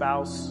 not your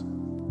spouse,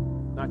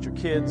 not your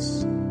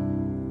kids,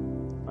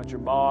 not your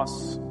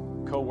boss,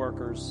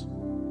 co-workers.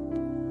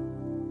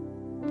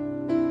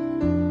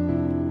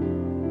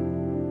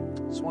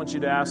 I just want you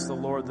to ask the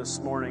Lord this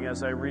morning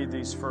as I read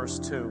these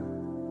first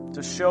two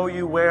to show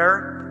you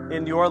where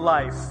in your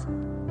life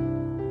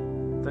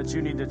that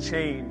you need to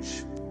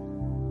change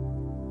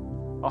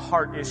a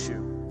heart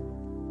issue.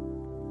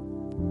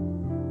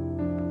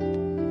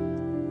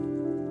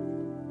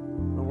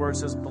 Where it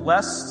says,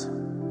 blessed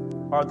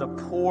are the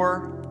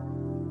poor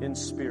in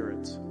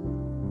spirit.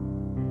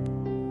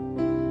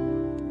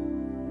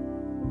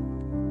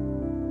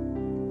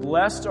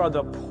 Blessed are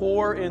the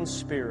poor in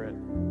spirit,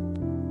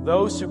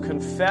 those who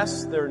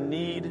confess their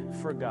need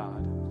for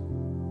God.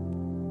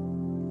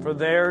 For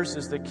theirs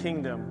is the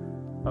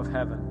kingdom of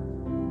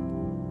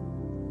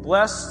heaven.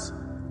 Blessed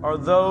are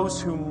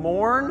those who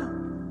mourn,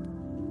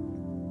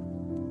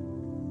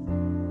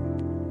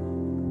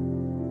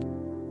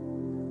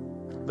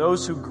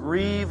 those who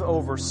grieve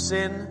over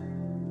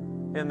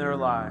sin in their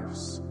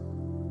lives,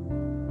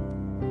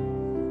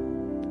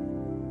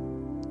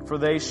 for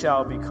they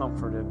shall be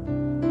comforted.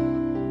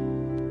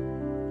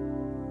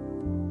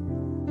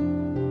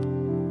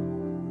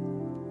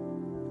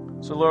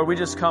 So, Lord, we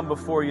just come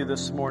before you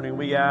this morning.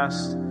 We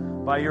ask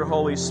by your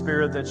Holy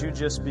Spirit that you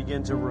just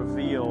begin to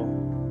reveal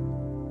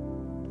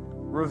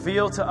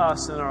to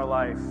us in our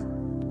life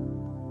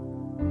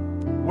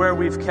where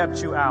we've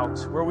kept you out,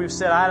 where we've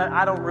said,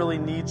 I don't really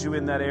need you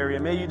in that area.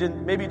 Maybe you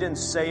didn't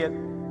say it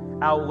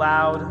out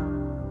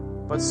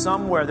loud, but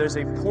somewhere there's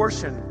a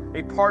portion,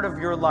 a part of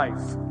your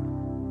life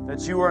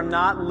that you are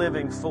not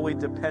living fully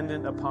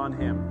dependent upon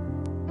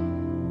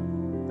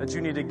him, that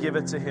you need to give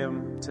it to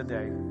him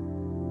today.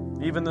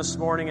 Even this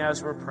morning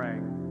as we're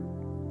praying,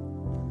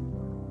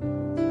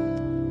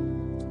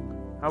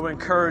 I would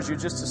encourage you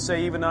just to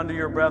say, even under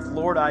your breath,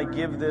 Lord, I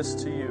give this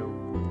to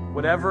you.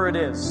 Whatever it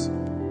is,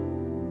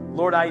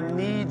 Lord, I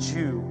need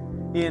you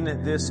in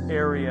this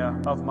area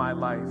of my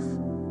life.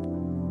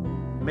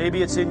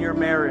 Maybe it's in your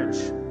marriage.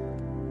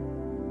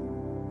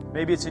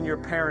 Maybe it's in your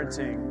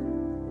parenting.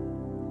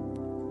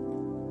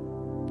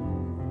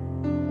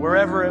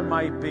 Wherever it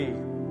might be,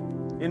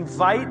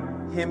 invite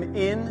him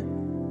in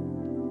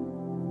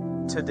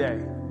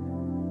today.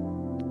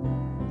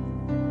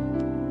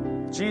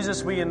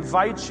 Jesus, we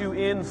invite you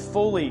in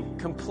fully,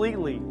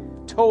 completely,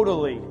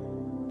 totally.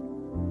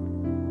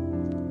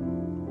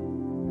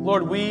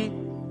 Lord, we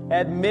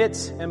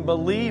admit and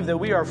believe that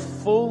we are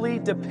fully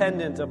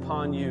dependent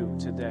upon you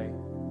today.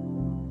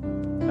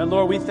 And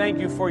Lord, we thank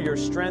you for your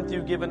strength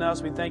you've given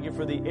us. We thank you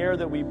for the air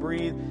that we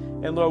breathe.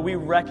 And Lord, we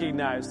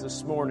recognize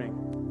this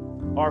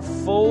morning our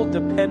full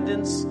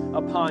dependence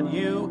upon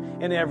you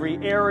in every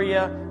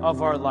area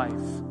of our life.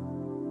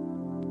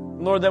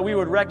 Lord, that we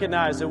would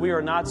recognize that we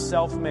are not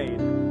self-made,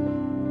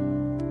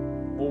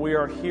 but we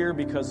are here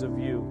because of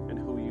you and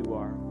who you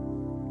are.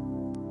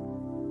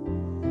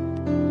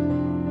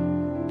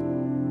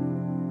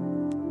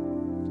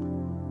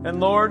 And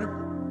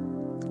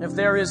Lord, if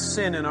there is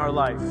sin in our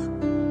life,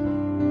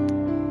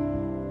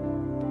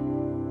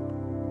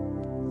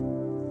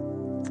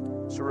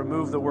 so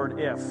remove the word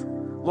if.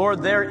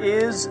 Lord, there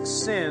is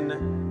sin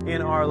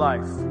in our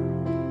life.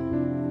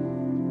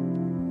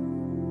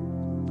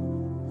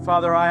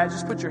 Father, I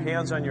just put your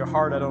hands on your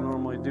heart. I don't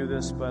normally do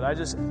this, but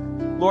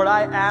Lord,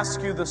 I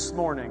ask you this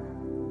morning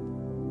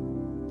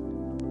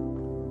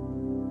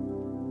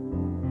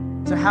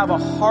to have a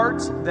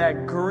heart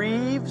that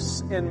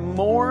grieves and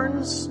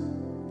mourns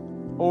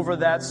over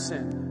that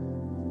sin.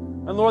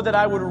 And Lord, that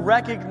I would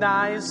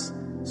recognize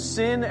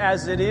sin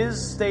as it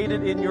is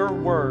stated in your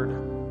word.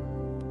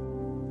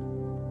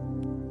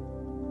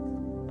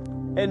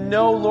 And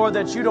know, Lord,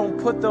 that you don't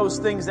put those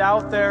things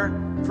out there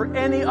for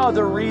any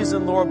other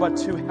reason, Lord, but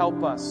to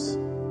help us.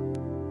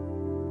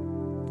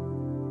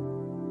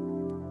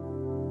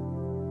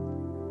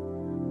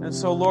 And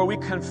so, Lord, we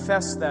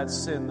confess that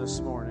sin this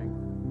morning.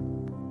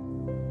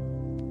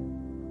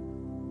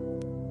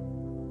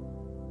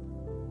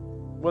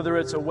 Whether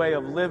it's a way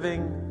of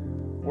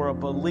living or a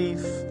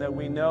belief that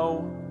we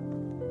know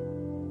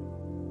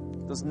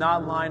does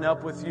not line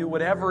up with you,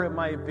 whatever it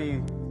might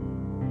be,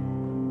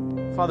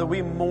 Father,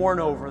 we mourn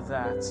over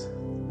that.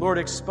 Lord,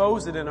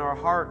 expose it in our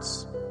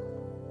hearts.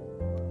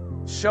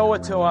 Show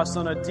it to us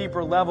on a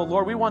deeper level.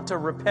 Lord, we want to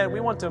repent. We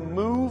want to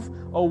move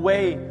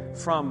away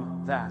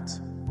from that.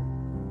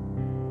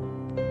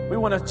 We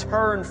want to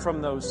turn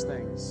from those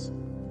things.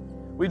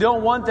 We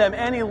don't want them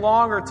any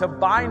longer to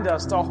bind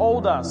us, to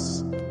hold us.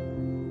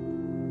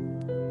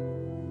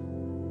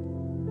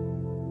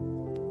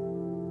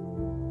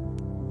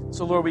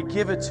 So, Lord, we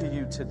give it to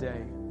you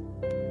today.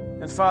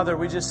 And, Father,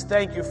 we just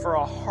thank you for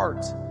a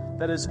heart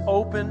that is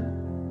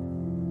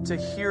open to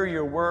hear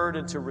your word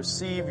and to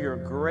receive your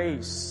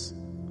grace.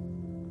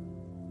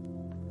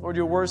 Lord,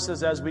 your word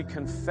says as we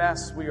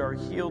confess, we are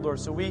healed, Lord.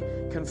 So we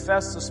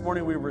confess this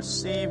morning we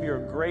receive your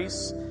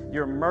grace,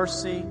 your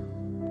mercy,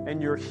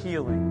 and your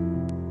healing.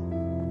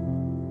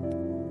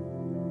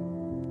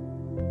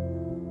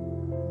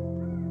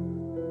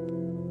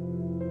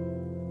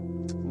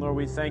 Lord,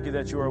 we thank you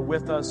that you are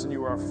with us and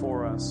you are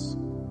for us.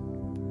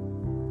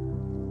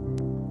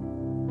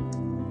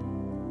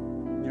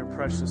 In your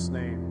precious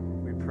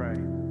name, we pray.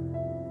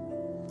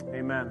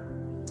 Amen.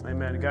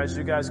 Amen. Guys,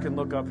 you guys can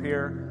look up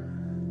here.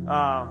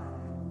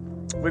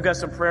 We've got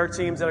some prayer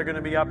teams that are going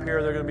to be up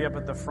here. They're going to be up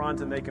at the front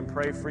and they can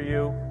pray for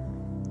you.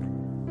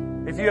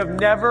 If you have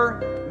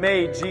never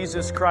made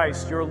Jesus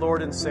Christ your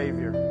Lord and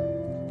Savior,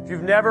 if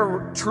you've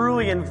never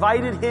truly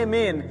invited Him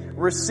in,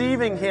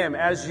 receiving Him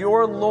as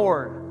your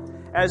Lord,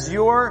 as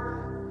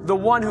the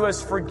one who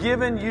has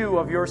forgiven you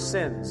of your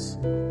sins,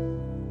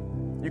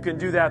 you can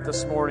do that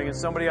this morning, and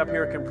somebody up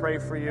here can pray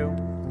for you.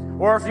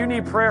 Or if you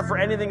need prayer for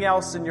anything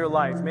else in your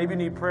life, maybe you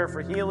need prayer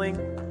for healing,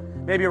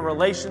 maybe a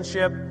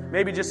relationship,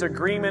 maybe just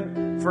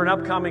agreement for an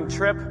upcoming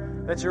trip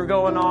that you're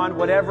going on,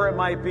 whatever it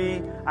might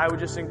be, I would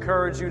just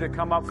encourage you to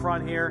come up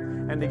front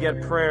here and to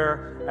get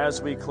prayer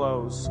as we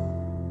close.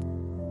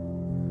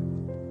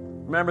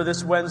 Remember,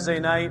 this Wednesday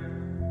night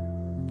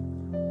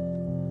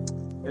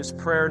is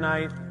prayer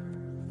night,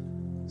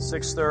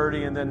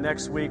 6:30, and then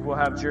next week we'll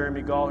have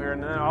Jeremy Gall here,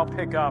 and then I'll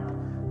pick up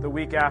the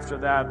week after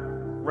that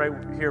right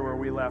here where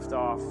we left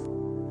off.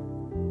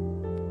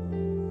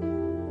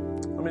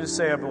 Let me just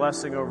say a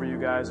blessing over you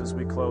guys as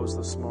we close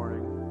this morning.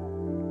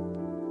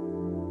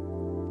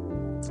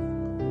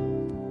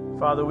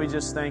 Father, we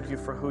just thank you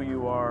for who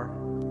you are.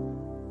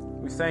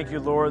 We thank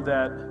you, Lord,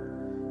 that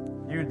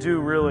you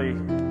do really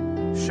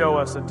show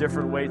us a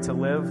different way to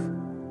live.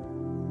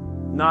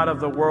 Not of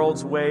the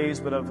world's ways,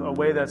 but of a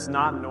way that's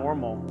not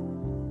normal,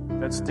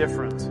 that's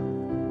different.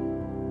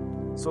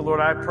 So, Lord,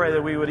 I pray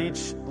that we would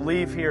each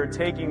leave here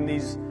taking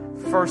these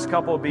first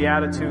couple of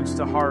Beatitudes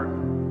to heart.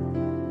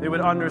 They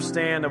would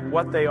understand of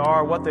what they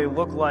are, what they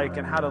look like,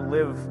 and how to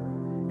live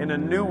in a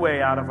new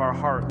way out of our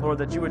heart. Lord,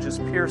 that you would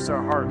just pierce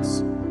our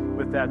hearts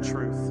with that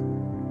truth.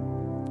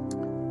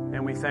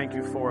 And we thank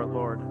you for it,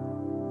 Lord.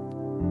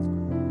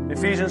 In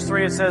Ephesians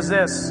 3, it says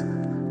this,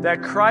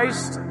 that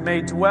Christ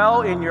may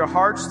dwell in your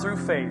hearts through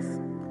faith,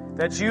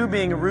 that you,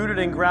 being rooted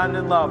and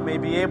grounded in love, may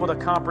be able to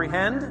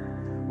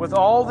comprehend with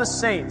all the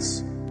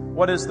saints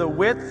what is the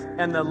width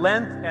and the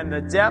length and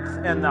the depth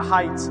and the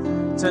height,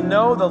 to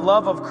know the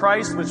love of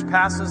Christ which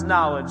passes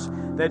knowledge,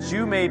 that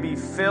you may be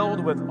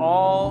filled with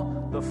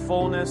all the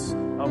fullness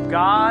of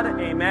God.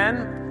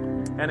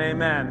 Amen and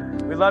amen.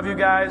 We love you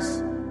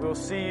guys. We'll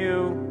see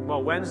you,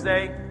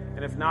 Wednesday,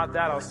 and if not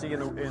that, I'll see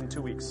you in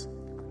 2 weeks.